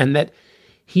tears, and that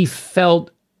he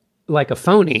felt like a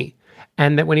phony,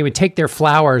 and that when he would take their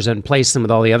flowers and place them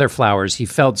with all the other flowers, he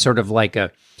felt sort of like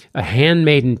a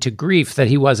handmaiden to grief that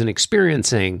he wasn't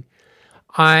experiencing.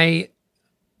 I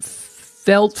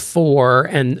felt for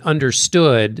and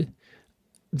understood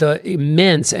the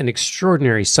immense and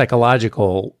extraordinary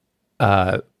psychological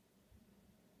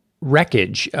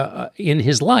wreckage in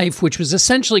his life, which was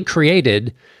essentially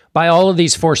created by all of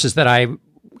these forces that I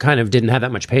kind of didn't have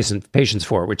that much patience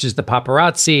for, which is the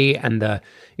paparazzi and the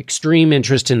extreme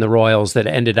interest in the royals that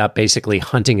ended up basically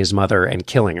hunting his mother and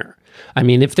killing her. I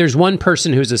mean, if there's one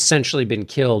person who's essentially been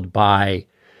killed by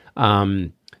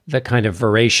the kind of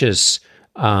voracious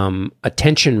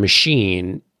attention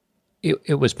machine,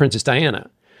 it was Princess Diana.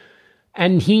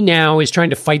 And he now is trying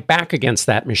to fight back against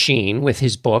that machine with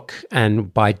his book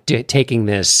and by taking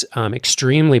this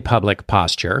extremely public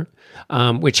posture,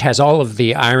 which has all of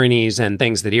the ironies and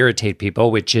things that irritate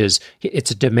people, which is it's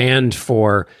a demand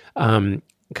for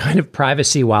kind of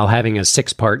privacy while having a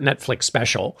 6-part Netflix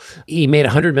special. He made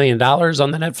 $100 million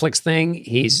on the Netflix thing.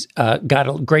 He's got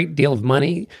a great deal of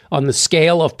money on the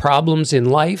scale of problems in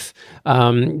life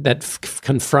that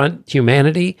confront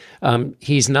humanity.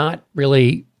 He's not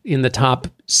really in the top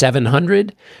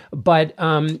 700, but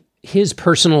his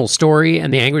personal story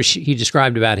and the anguish he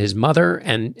described about his mother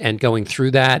and going through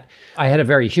that, I had a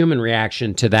very human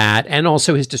reaction to that. And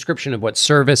also his description of what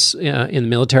service in the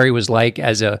military was like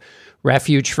as a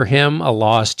refuge for him, a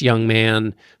lost young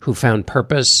man who found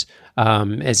purpose.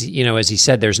 As he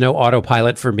said, there's no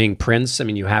autopilot for being prince. I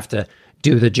mean, you have to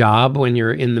do the job when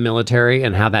you're in the military,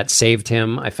 and how that saved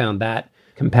him. I found that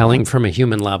compelling from a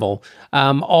human level.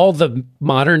 All the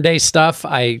modern day stuff,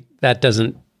 I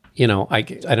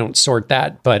don't sort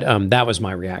that, but that was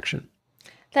my reaction.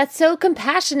 That's so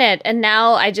compassionate. And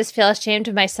now I just feel ashamed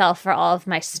of myself for all of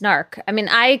my snark. I mean,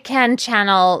 I can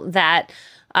channel that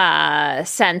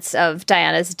sense of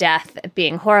Diana's death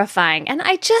being horrifying. And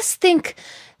I just think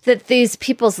that these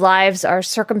people's lives are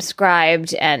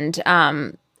circumscribed and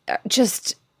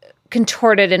just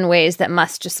contorted in ways that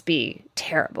must just be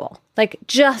terrible, like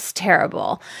just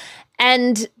terrible.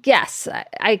 And yes,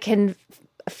 I can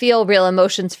feel real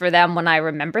emotions for them when I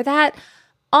remember that.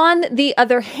 On the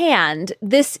other hand,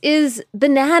 this is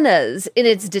bananas in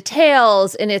its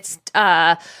details, in its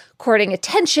courting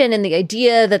attention, and the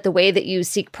idea that the way that you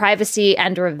seek privacy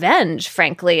and revenge,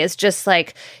 frankly, is just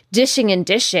like dishing and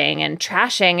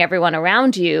trashing everyone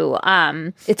around you.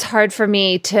 It's hard for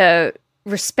me to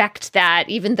respect that,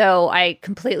 even though I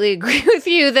completely agree with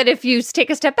you that if you take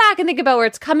a step back and think about where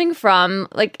it's coming from,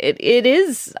 like it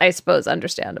is, I suppose,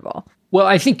 understandable. Well,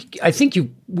 I think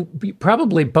you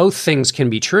probably both things can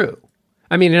be true.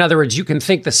 I mean, in other words, you can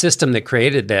think the system that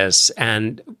created this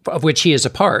and of which he is a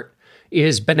part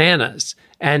is bananas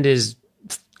and is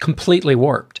completely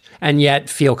warped, and yet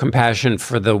feel compassion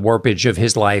for the warpage of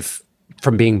his life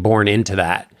from being born into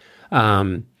that.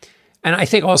 And I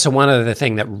think also one other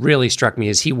thing that really struck me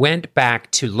is he went back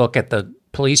to look at the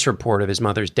police report of his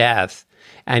mother's death,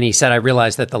 and he said, I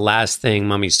realized that the last thing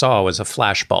Mummy saw was a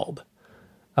flashbulb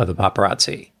of the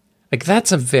paparazzi. Like,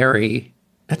 that's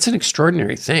an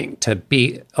extraordinary thing, to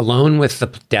be alone with the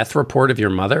death report of your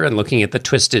mother and looking at the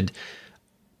twisted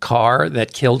car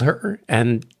that killed her,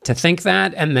 and to think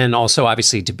that, and then also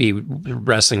obviously to be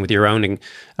wrestling with your own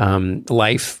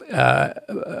life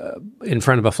in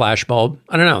front of a flashbulb.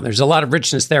 I don't know. There's a lot of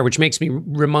richness there, which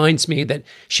reminds me that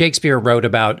Shakespeare wrote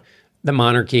about the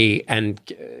monarchy and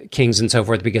kings and so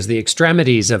forth because the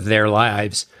extremities of their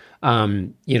lives,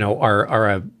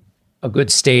 are a good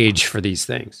stage for these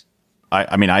things.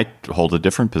 I mean, I hold a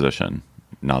different position,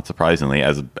 not surprisingly,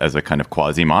 as a kind of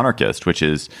quasi-monarchist, which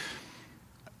is,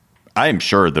 I am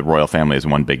sure the royal family is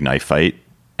one big knife fight,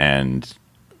 and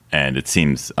it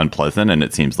seems unpleasant, and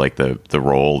it seems like the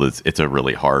role it's a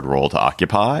really hard role to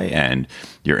occupy, and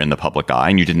you're in the public eye,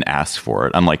 and you didn't ask for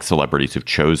it. Unlike celebrities who've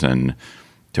chosen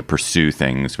to pursue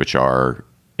things which are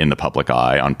in the public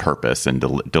eye on purpose and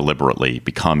deliberately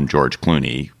become George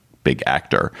Clooney, big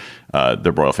actor.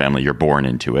 The royal family, you're born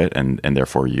into it, and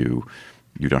therefore you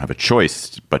don't have a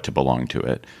choice but to belong to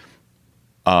it.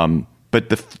 But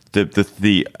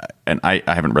the and I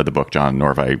haven't read the book, John,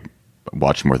 nor have I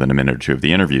watched more than a minute or two of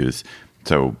the interviews,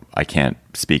 so I can't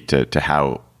speak to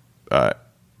how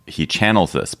he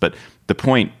channels this. But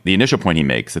the initial point he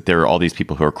makes, that there are all these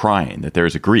people who are crying, that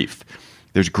there's a grief.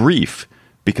 There's grief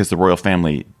because the royal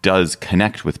family does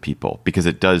connect with people, because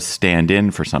it does stand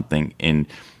in for something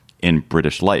in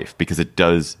British life, because it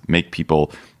does make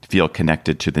people feel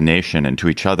connected to the nation and to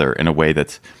each other in a way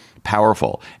that's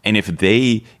powerful. And if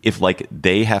they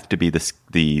have to be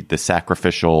the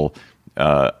sacrificial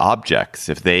objects,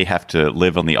 if they have to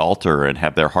live on the altar and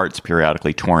have their hearts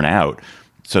periodically torn out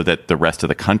so that the rest of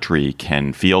the country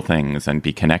can feel things and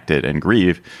be connected and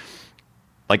grieve,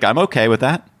 like, I'm okay with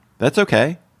that. That's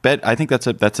okay. I think that's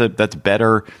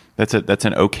better. That's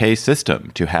an okay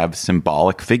system to have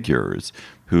symbolic figures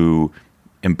who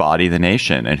embody the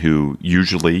nation and who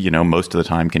usually, most of the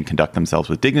time can conduct themselves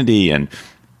with dignity and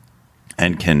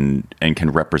can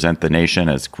represent the nation,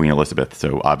 as Queen Elizabeth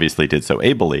so obviously did so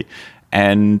ably.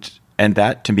 And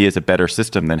that to me is a better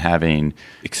system than having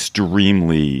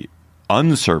extremely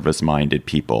unservice-minded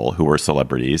people who are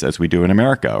celebrities, as we do in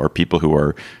America, or people who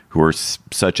are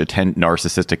such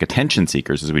narcissistic attention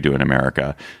seekers as we do in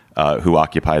America, who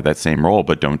occupy that same role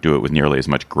but don't do it with nearly as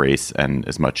much grace and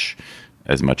as much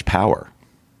power.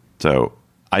 So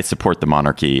I support the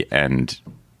monarchy, and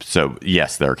so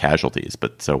yes, there are casualties,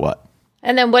 but so what?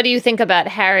 And then what do you think about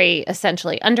Harry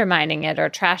essentially undermining it or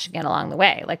trashing it along the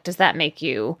way? Like, does that make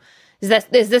you...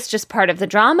 Is this just part of the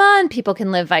drama and people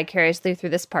can live vicariously through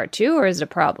this part too, or is it a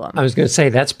problem? I was going to say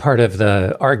that's part of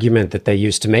the argument that they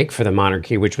used to make for the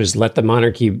monarchy, which was let the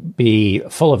monarchy be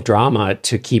full of drama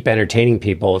to keep entertaining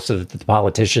people so that the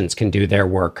politicians can do their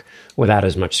work without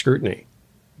as much scrutiny.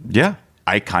 Yeah,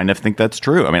 I kind of think that's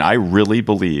true. I mean, I really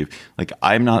believe,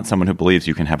 I'm not someone who believes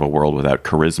you can have a world without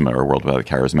charisma or a world without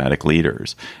charismatic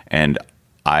leaders. And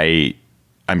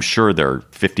I'm sure there are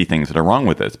 50 things that are wrong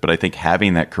with this, but I think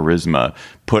having that charisma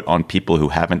put on people who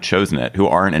haven't chosen it, who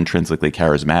aren't intrinsically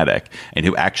charismatic, and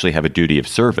who actually have a duty of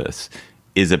service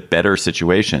is a better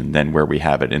situation than where we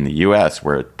have it in the U.S.,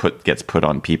 where it gets put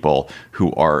on people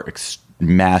who are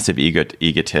massive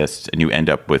egotists, and you end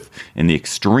up with, in the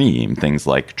extreme, things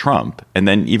like Trump. And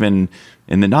then even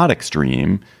in the not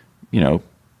extreme,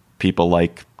 people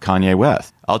like Kanye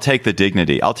West. I'll take the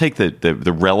dignity. I'll take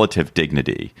the relative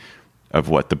dignity of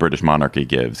what the British monarchy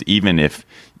gives, even if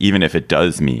it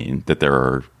does mean that there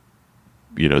are,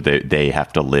 they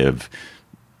have to live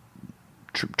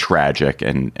tragic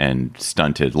and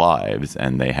stunted lives,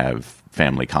 and they have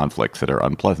family conflicts that are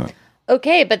unpleasant.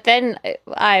 Okay, but then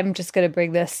I'm just going to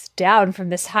bring this down from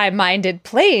this high-minded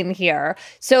plane here.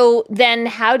 So then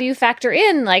how do you factor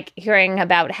in, hearing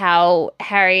about how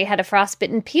Harry had a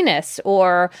frostbitten penis,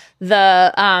 or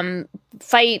the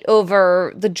fight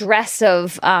over the dress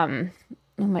of, oh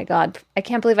my God, I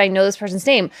can't believe I know this person's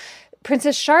name,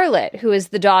 Princess Charlotte, who is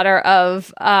the daughter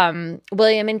of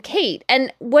William and Kate.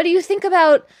 And what do you think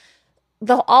about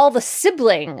all the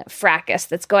sibling fracas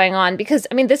that's going on? Because,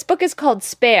 this book is called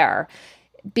Spare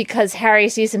because Harry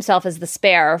sees himself as the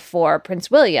spare for Prince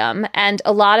William. And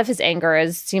a lot of his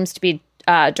anger seems to be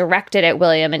directed at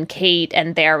William and Kate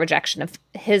and their rejection of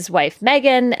his wife,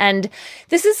 Meghan. And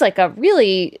this is a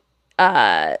really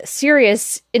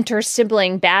serious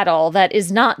inter-sibling battle that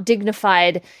is not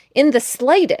dignified in the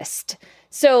slightest.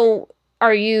 So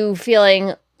are you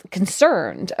feeling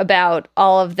concerned about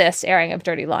all of this airing of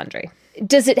dirty laundry?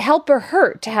 Does it help or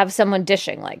hurt to have someone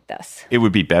dishing like this? It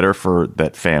would be better for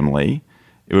that family.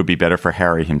 It would be better for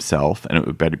Harry himself, and it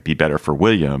would be better for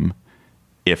William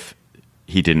if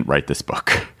he didn't write this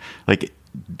book.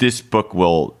 This book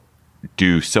will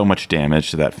do so much damage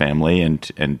to that family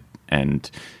and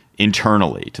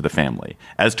internally to the family.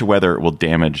 As to whether it will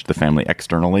damage the family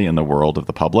externally in the world of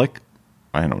the public,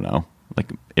 I don't know.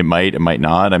 It might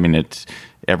not. It's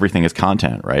everything is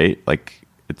content, right?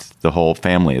 It's the whole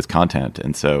family is content.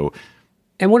 And so.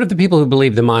 And what of the people who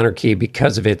believe the monarchy,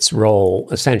 because of its role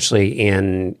essentially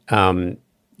in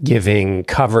giving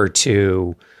cover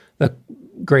to the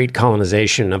great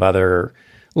colonization of other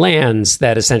lands,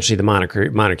 that essentially the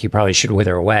monarchy probably should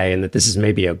wither away, and that this is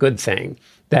maybe a good thing,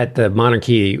 that the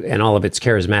monarchy and all of its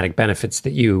charismatic benefits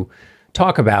that you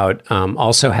talk about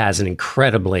also has an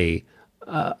incredibly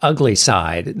ugly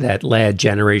side that led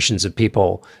generations of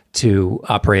people to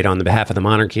operate on the behalf of the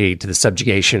monarchy, to the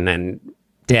subjugation and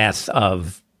death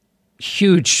of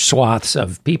huge swaths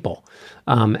of people,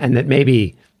 and that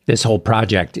maybe this whole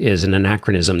project is an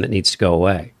anachronism that needs to go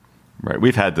away. Right.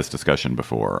 We've had this discussion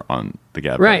before on the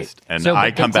Gabfest. Right. And so, I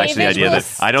come back to the idea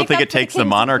that I don't think it takes the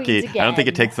monarchy. I don't think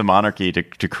it takes the monarchy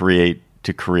to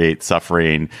create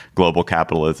suffering, global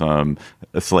capitalism,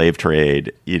 a slave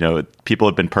trade. People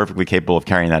have been perfectly capable of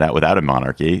carrying that out without a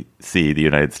monarchy. See the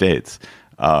United States.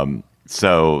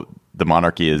 So the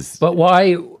monarchy is. But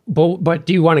why? But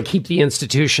do you want to keep the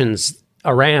institutions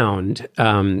around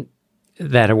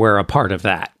that were a part of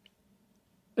that?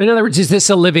 In other words, is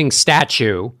this a living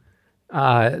statue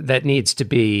that needs to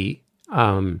be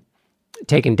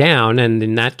taken down? And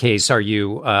in that case, are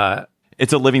you?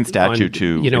 It's a living statue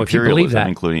to if you imperialism, believe that,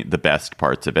 including the best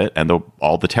parts of it and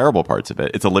all the terrible parts of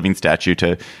it. It's a living statue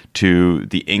to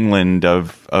the England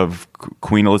of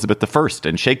Queen Elizabeth I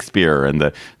and Shakespeare and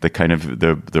the kind of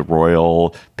the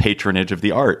royal patronage of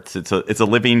the arts. It's a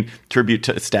living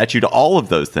statue to all of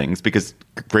those things, because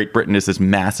Great Britain is this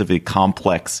massively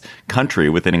complex country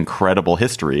with an incredible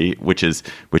history, which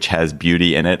has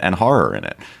beauty in it and horror in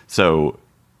it. So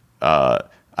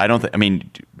I don't think. I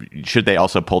mean, should they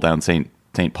also pull down St.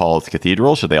 Paul's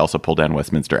Cathedral? Should they also pull down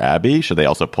Westminster Abbey? Should they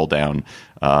also pull down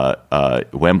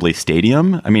Wembley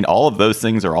Stadium? I mean, all of those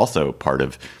things are also part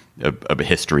of a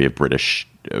history of British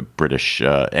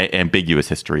ambiguous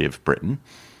history of Britain.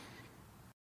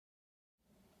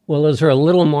 Well, those are a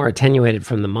little more attenuated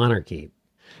from the monarchy.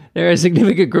 There are a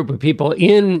significant group of people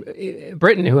in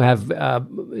Britain who have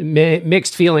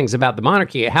mixed feelings about the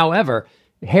monarchy. However,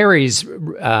 Harry's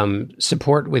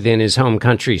support within his home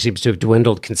country seems to have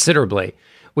dwindled considerably,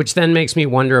 which then makes me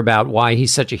wonder about why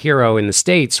he's such a hero in the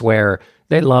States, where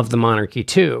they love the monarchy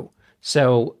too.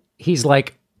 So he's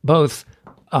like both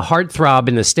a heartthrob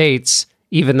in the States,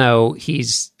 even though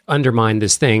he's undermined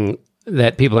this thing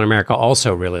that people in America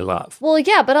also really love. Well,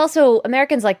 yeah, but also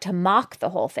Americans like to mock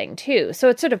the whole thing too. So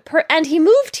it's sort of and he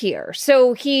moved here.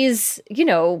 So he's,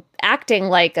 acting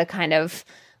like a kind of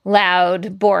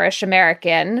loud, boorish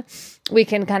American. We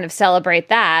can kind of celebrate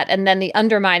that. And then the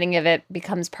undermining of it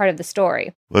becomes part of the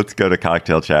story. Let's go to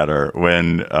cocktail chatter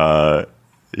when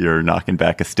you're knocking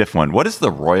back a stiff one. What is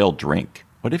the royal drink?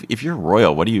 What if you're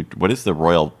royal, what is the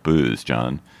royal booze,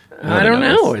 John? I don't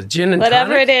know. It's gin and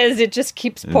whatever tonic? it is, it just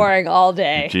keeps pouring all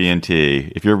day.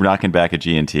 G&T. If you're knocking back a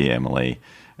G&T, Emily,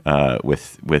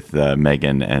 with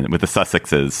Megan and with the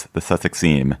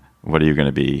Sussexeme, what are you going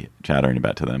to be chattering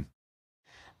about to them?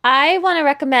 I want to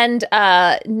recommend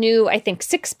a new, I think,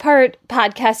 6-part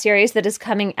podcast series that is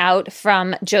coming out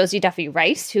from Josie Duffy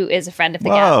Rice, who is a friend of the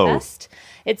Gabfest.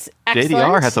 It's excellent.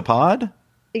 JDR has a pod?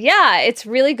 Yeah, it's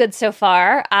really good so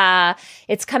far.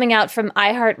 It's coming out from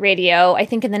iHeartRadio, I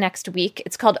think, in the next week.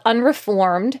 It's called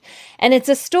Unreformed, and it's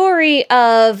a story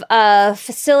of a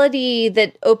facility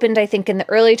that opened, I think, in the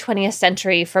early 20th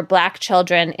century for Black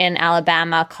children in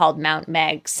Alabama called Mount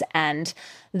Meigs, and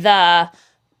the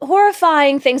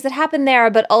horrifying things that happened there,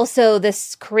 but also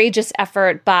this courageous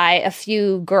effort by a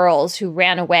few girls who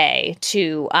ran away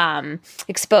to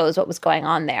expose what was going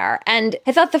on there. And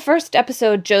I thought the first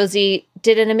episode, Josie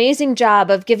did an amazing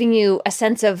job of giving you a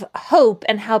sense of hope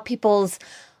and how people's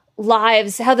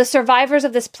lives, how the survivors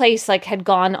of this place had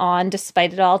gone on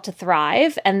despite it all to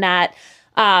thrive. And that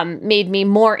made me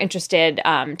more interested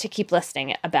to keep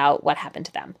listening about what happened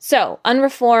to them. So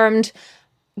Unreformed,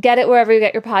 get it wherever you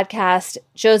get your podcast.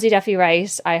 Josie Duffy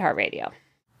Rice, iHeartRadio.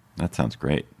 That sounds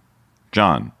great.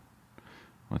 John,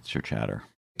 what's your chatter?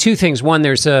 Two things. One,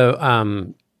 there's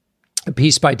a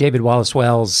piece by David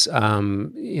Wallace-Wells,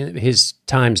 his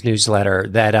Times newsletter,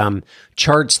 that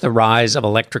charts the rise of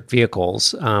electric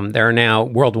vehicles. There are now,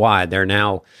 worldwide, there are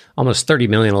now almost 30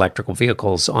 million electrical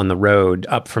vehicles on the road,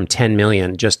 up from 10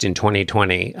 million just in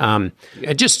 2020.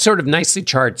 It just sort of nicely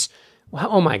charts,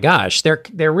 oh my gosh,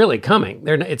 they're really coming.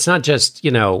 It's not just,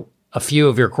 a few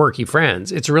of your quirky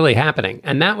friends. It's really happening.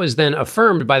 And that was then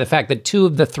affirmed by the fact that 2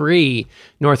 of the 3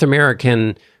 North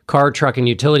American car, truck, and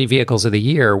utility vehicles of the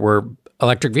year were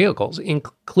electric vehicles,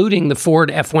 including the Ford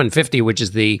F-150, which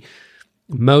is the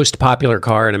most popular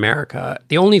car in America.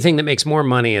 The only thing that makes more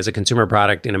money as a consumer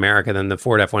product in America than the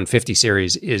Ford F-150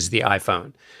 series is the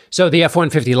iPhone. So the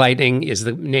F-150 Lightning is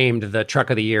named the truck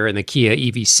of the year, and the Kia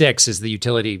EV6 is the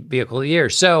utility vehicle of the year.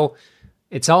 So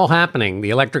it's all happening. The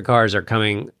electric cars are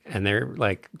coming, and they're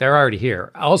already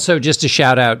here. Also, just a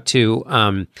shout out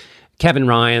to Kevin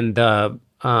Ryan, the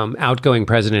outgoing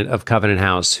president of Covenant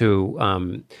House, who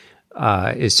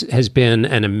has been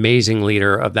an amazing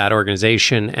leader of that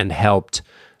organization and helped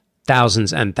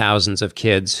thousands and thousands of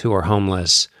kids who are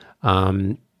homeless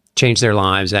change their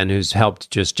lives, and who's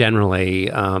helped just generally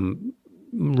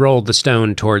roll the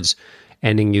stone towards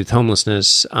ending youth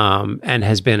homelessness, and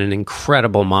has been an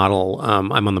incredible model.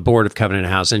 I'm on the board of Covenant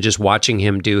House, and just watching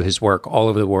him do his work all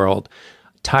over the world,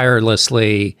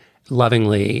 tirelessly,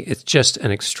 lovingly, it's just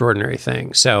an extraordinary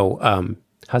thing. So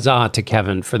huzzah to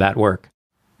Kevin for that work.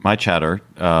 My chatter.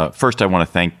 First, I want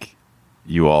to thank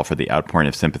you all for the outpouring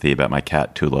of sympathy about my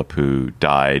cat Tulip, who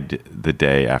died the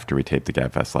day after we taped the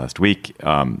Gabfest last week.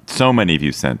 So many of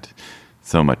you sent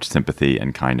so much sympathy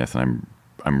and kindness, and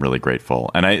I'm really grateful.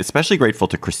 And I'm especially grateful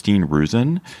to Christine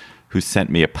Rusin, who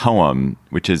sent me a poem,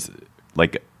 which is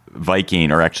like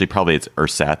Viking, or actually probably it's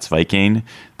Ersatz Viking,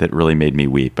 that really made me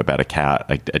weep about a cat,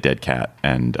 like a dead cat.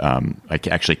 And I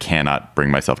actually cannot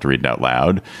bring myself to read it out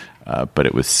loud, but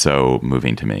it was so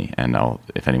moving to me. And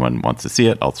if anyone wants to see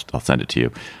it, I'll send it to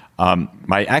you.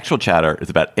 My actual chatter is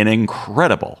about an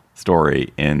incredible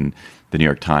story in the New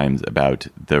York Times about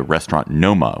the restaurant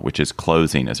Noma, which is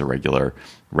closing as a regular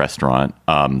restaurant.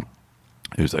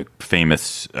 It was a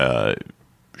famous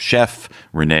chef,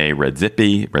 Rene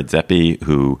Redzepi,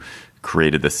 who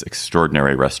created this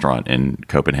extraordinary restaurant in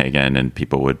Copenhagen, and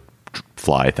people would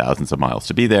fly thousands of miles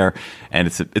to be there. And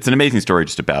it's an amazing story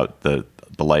just about the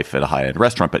life at a high-end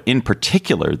restaurant. But in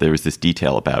particular, there was this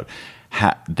detail about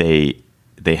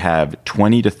they have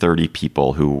 20 to 30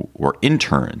 people who were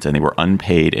interns, and they were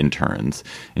unpaid interns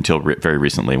until very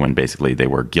recently, when basically they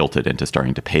were guilted into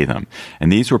starting to pay them.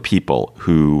 And these were people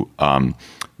who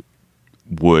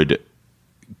would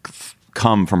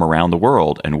come from around the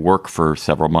world and work for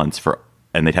several months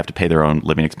and they'd have to pay their own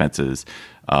living expenses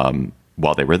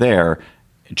while they were there,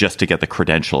 just to get the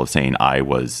credential of saying, I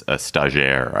was a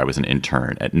stagiaire, I was an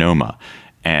intern at Noma.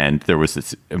 And there was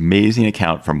this amazing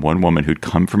account from one woman who'd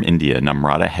come from India,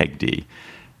 Namrata Hegde,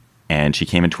 and she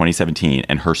came in 2017,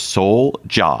 and her sole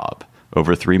job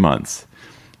over 3 months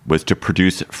was to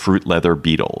produce fruit leather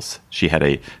beetles. She had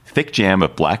a thick jam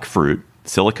of black fruit,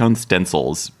 silicone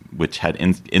stencils, which had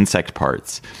insect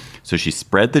parts. So she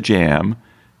spread the jam,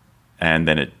 and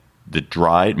then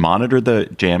monitored the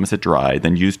jam as it dried,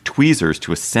 then used tweezers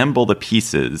to assemble the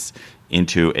pieces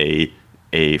into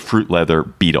a fruit leather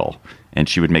beetle. And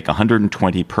she would make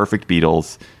 120 perfect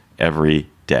beetles every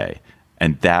day.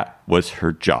 And that was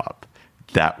her job.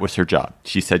 That was her job.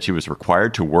 She said she was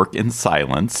required to work in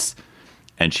silence,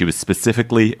 and she was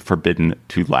specifically forbidden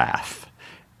to laugh.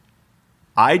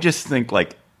 I just think,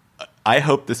 like, I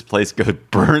hope this place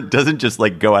doesn't just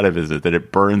like go out of business, that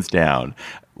it burns down.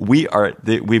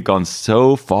 We've gone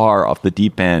so far off the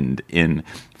deep end in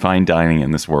fine dining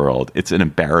in this world. It's an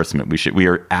embarrassment. We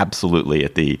are absolutely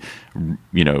at the,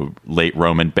 late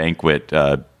Roman banquet,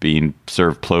 being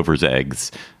served plover's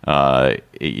eggs, and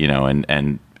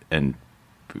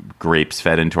grapes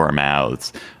fed into our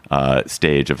mouths,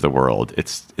 stage of the world.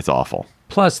 It's awful.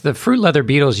 Plus, the fruit leather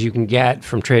beetles you can get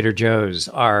from Trader Joe's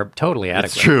are totally adequate.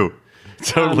 That's true.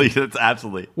 Totally. That's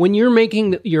absolutely. When you're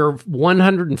making your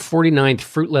 149th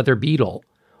fruit leather beetle,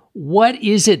 what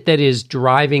is it that is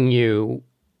driving you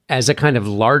as a kind of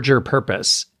larger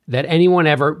purpose that anyone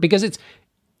ever, because it's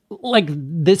like,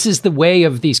 this is the way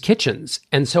of these kitchens.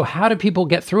 And so how do people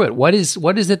get through it? What is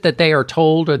it that they are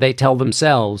told, or they tell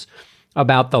themselves,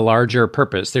 about the larger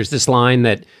purpose? There's this line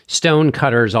that stone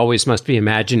cutters always must be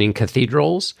imagining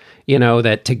cathedrals,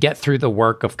 that to get through the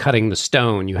work of cutting the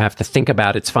stone, you have to think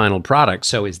about its final product.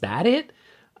 So is that it?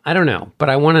 I don't know, but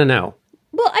I want to know.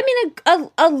 Well, I mean,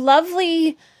 a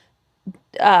lovely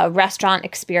restaurant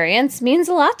experience means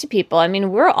a lot to people. I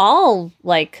mean, we're all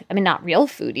not real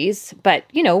foodies, but,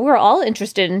 we're all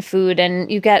interested in food,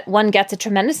 and one gets a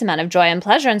tremendous amount of joy and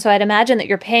pleasure. And so I'd imagine that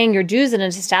you're paying your dues in an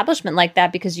establishment like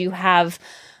that because you have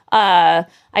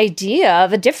idea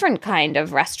of a different kind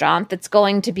of restaurant that's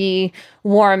going to be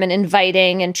warm and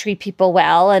inviting and treat people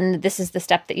well. And this is the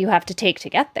step that you have to take to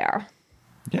get there.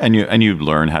 Yeah, and you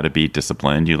learn how to be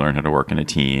disciplined. You learn how to work in a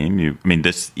team.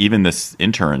 This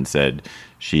intern said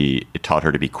it taught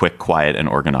her to be quick, quiet, and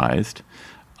organized.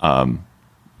 And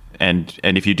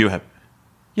if you do have,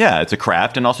 it's a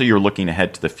craft, and also you're looking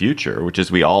ahead to the future, which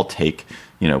is we all take,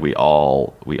 we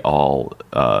all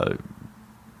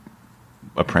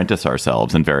apprentice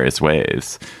ourselves in various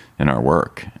ways in our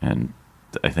work, and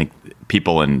I think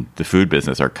people in the food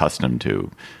business are accustomed to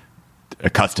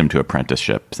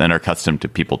apprenticeships and are accustomed to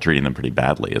people treating them pretty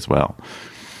badly as well.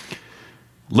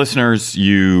 Listeners,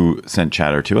 you sent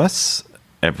chatter to us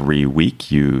every week.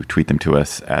 You tweet them to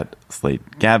us at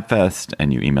Slate Gabfest,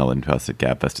 and you email them to us at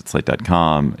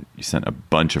gabfest@slate.com. You sent a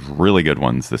bunch of really good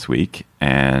ones this week,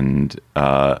 and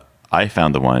I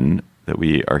found the one that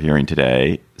we are hearing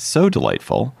today so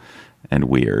delightful and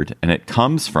weird, and it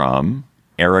comes from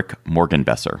Eric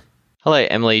Morgenbesser. Hello,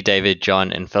 Emily, David,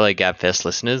 John, and fellow Gabfest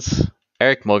listeners.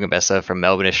 Eric Morgenbesser from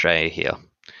Melbourne, Australia here.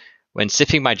 When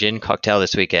sipping my gin cocktail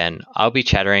this weekend, I'll be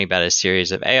chattering about a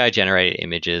series of AI-generated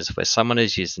images where someone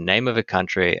has used the name of a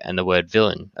country and the word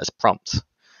villain as prompts.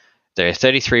 There are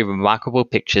 33 remarkable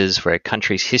pictures where a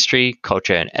country's history,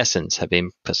 culture, and essence have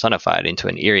been personified into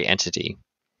an eerie entity.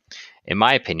 In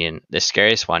my opinion, the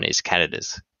scariest one is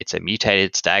Canada's. It's a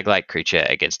mutated stag-like creature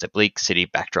against a bleak city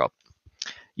backdrop.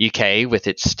 UK, with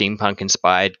its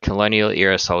steampunk-inspired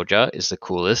colonial-era soldier, is the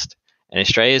coolest, and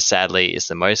Australia, sadly, is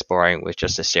the most boring with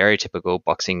just a stereotypical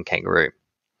boxing kangaroo.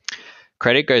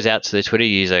 Credit goes out to the Twitter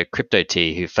user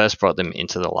CryptoT, who first brought them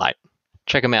into the light.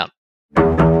 Check them out.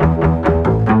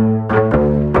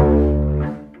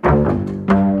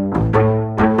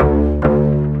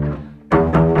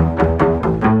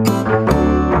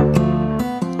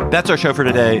 That's our show for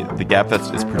today. The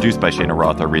Gabfest is produced by Shana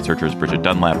Roth. Our researchers, Bridget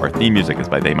Dunlap. Our theme music is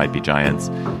by They Might Be Giants.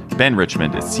 Ben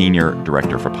Richmond is Senior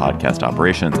Director for Podcast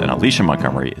Operations. And Alicia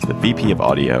Montgomery is the VP of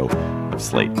Audio of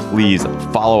Slate. Please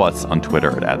follow us on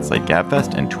Twitter at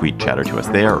 @SlateGabfest and tweet chatter to us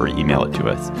there or email it to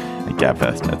us at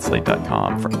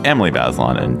gabfest@slate.com. For Emily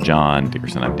Bazelon and John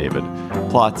Dickerson, I'm David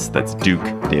Plotz. That's Duke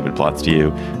David Plotz to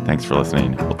you. Thanks for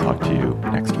listening. We'll talk to you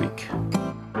next week.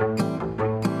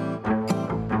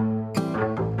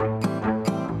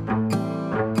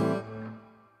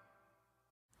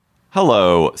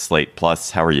 Hello, Slate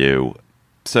Plus. How are you?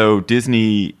 So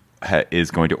Disney is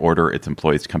going to order its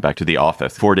employees to come back to the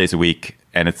office 4 days a week.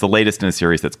 And it's the latest in a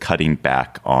series that's cutting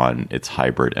back on its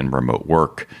hybrid and remote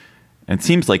work. And it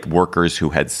seems like workers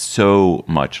who had so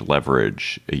much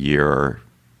leverage a year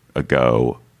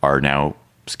ago are now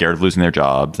scared of losing their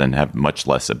jobs and have much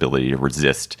less ability to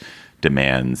resist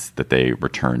demands that they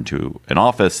return to an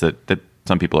office that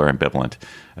some people are ambivalent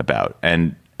about.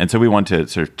 And so we want to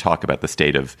sort of talk about the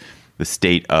state of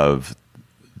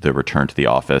the return to the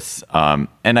office. And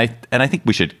I think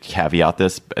we should caveat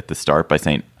this at the start by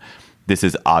saying this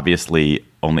is obviously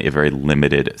only a very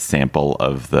limited sample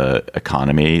of the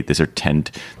economy. These are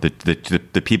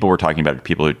the people we're talking about are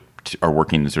people who are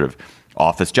working in sort of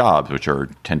office jobs, which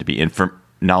tend to be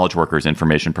knowledge workers,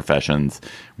 information professions,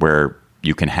 where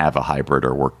you can have a hybrid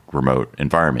or work remote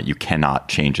environment. You cannot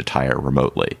change a tire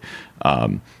remotely.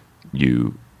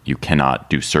 You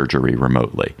cannot do surgery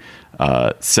remotely.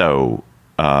 So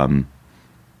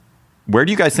where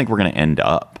do you guys think we're going to end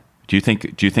up? Do you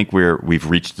think we've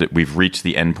reached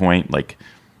the end point? Like,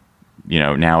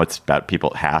 now it's about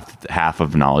people, half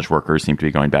of knowledge workers seem to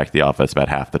be going back to the office about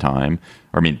half the time.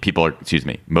 Or I mean,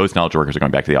 most knowledge workers are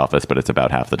going back to the office, but it's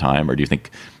about half the time. Or do you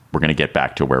think we're going to get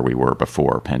back to where we were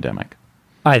before pandemic?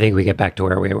 I think we get back to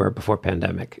where we were before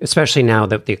pandemic, especially now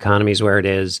that the economy is where it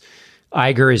is.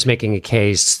 Iger is making a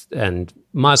case, and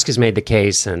Musk has made the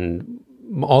case, and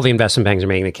all the investment banks are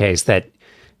making the case that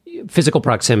physical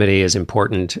proximity is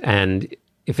important. And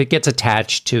if it gets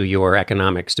attached to your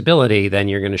economic stability, then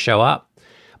you're going to show up.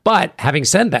 But having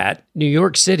said that, New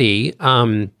York City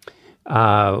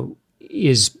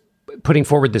is putting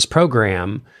forward this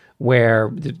program where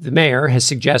the mayor has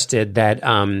suggested that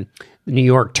New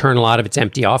York turn a lot of its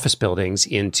empty office buildings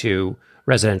into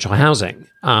residential housing.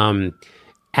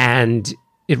 And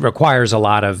it requires a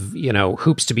lot of,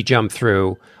 hoops to be jumped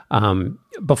through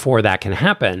before that can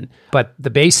happen. But the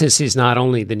basis is not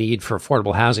only the need for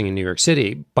affordable housing in New York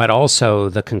City, but also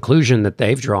the conclusion that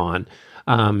they've drawn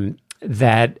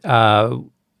that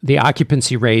the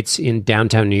occupancy rates in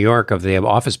downtown New York of the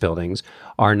office buildings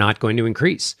are not going to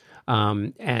increase.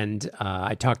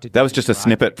 I talked to... That was just a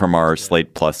snippet from our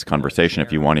Slate Plus conversation.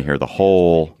 If you want to hear the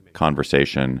whole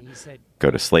conversation,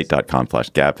 go to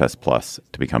slate.com/GabfestPlus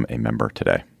to become a member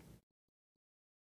today.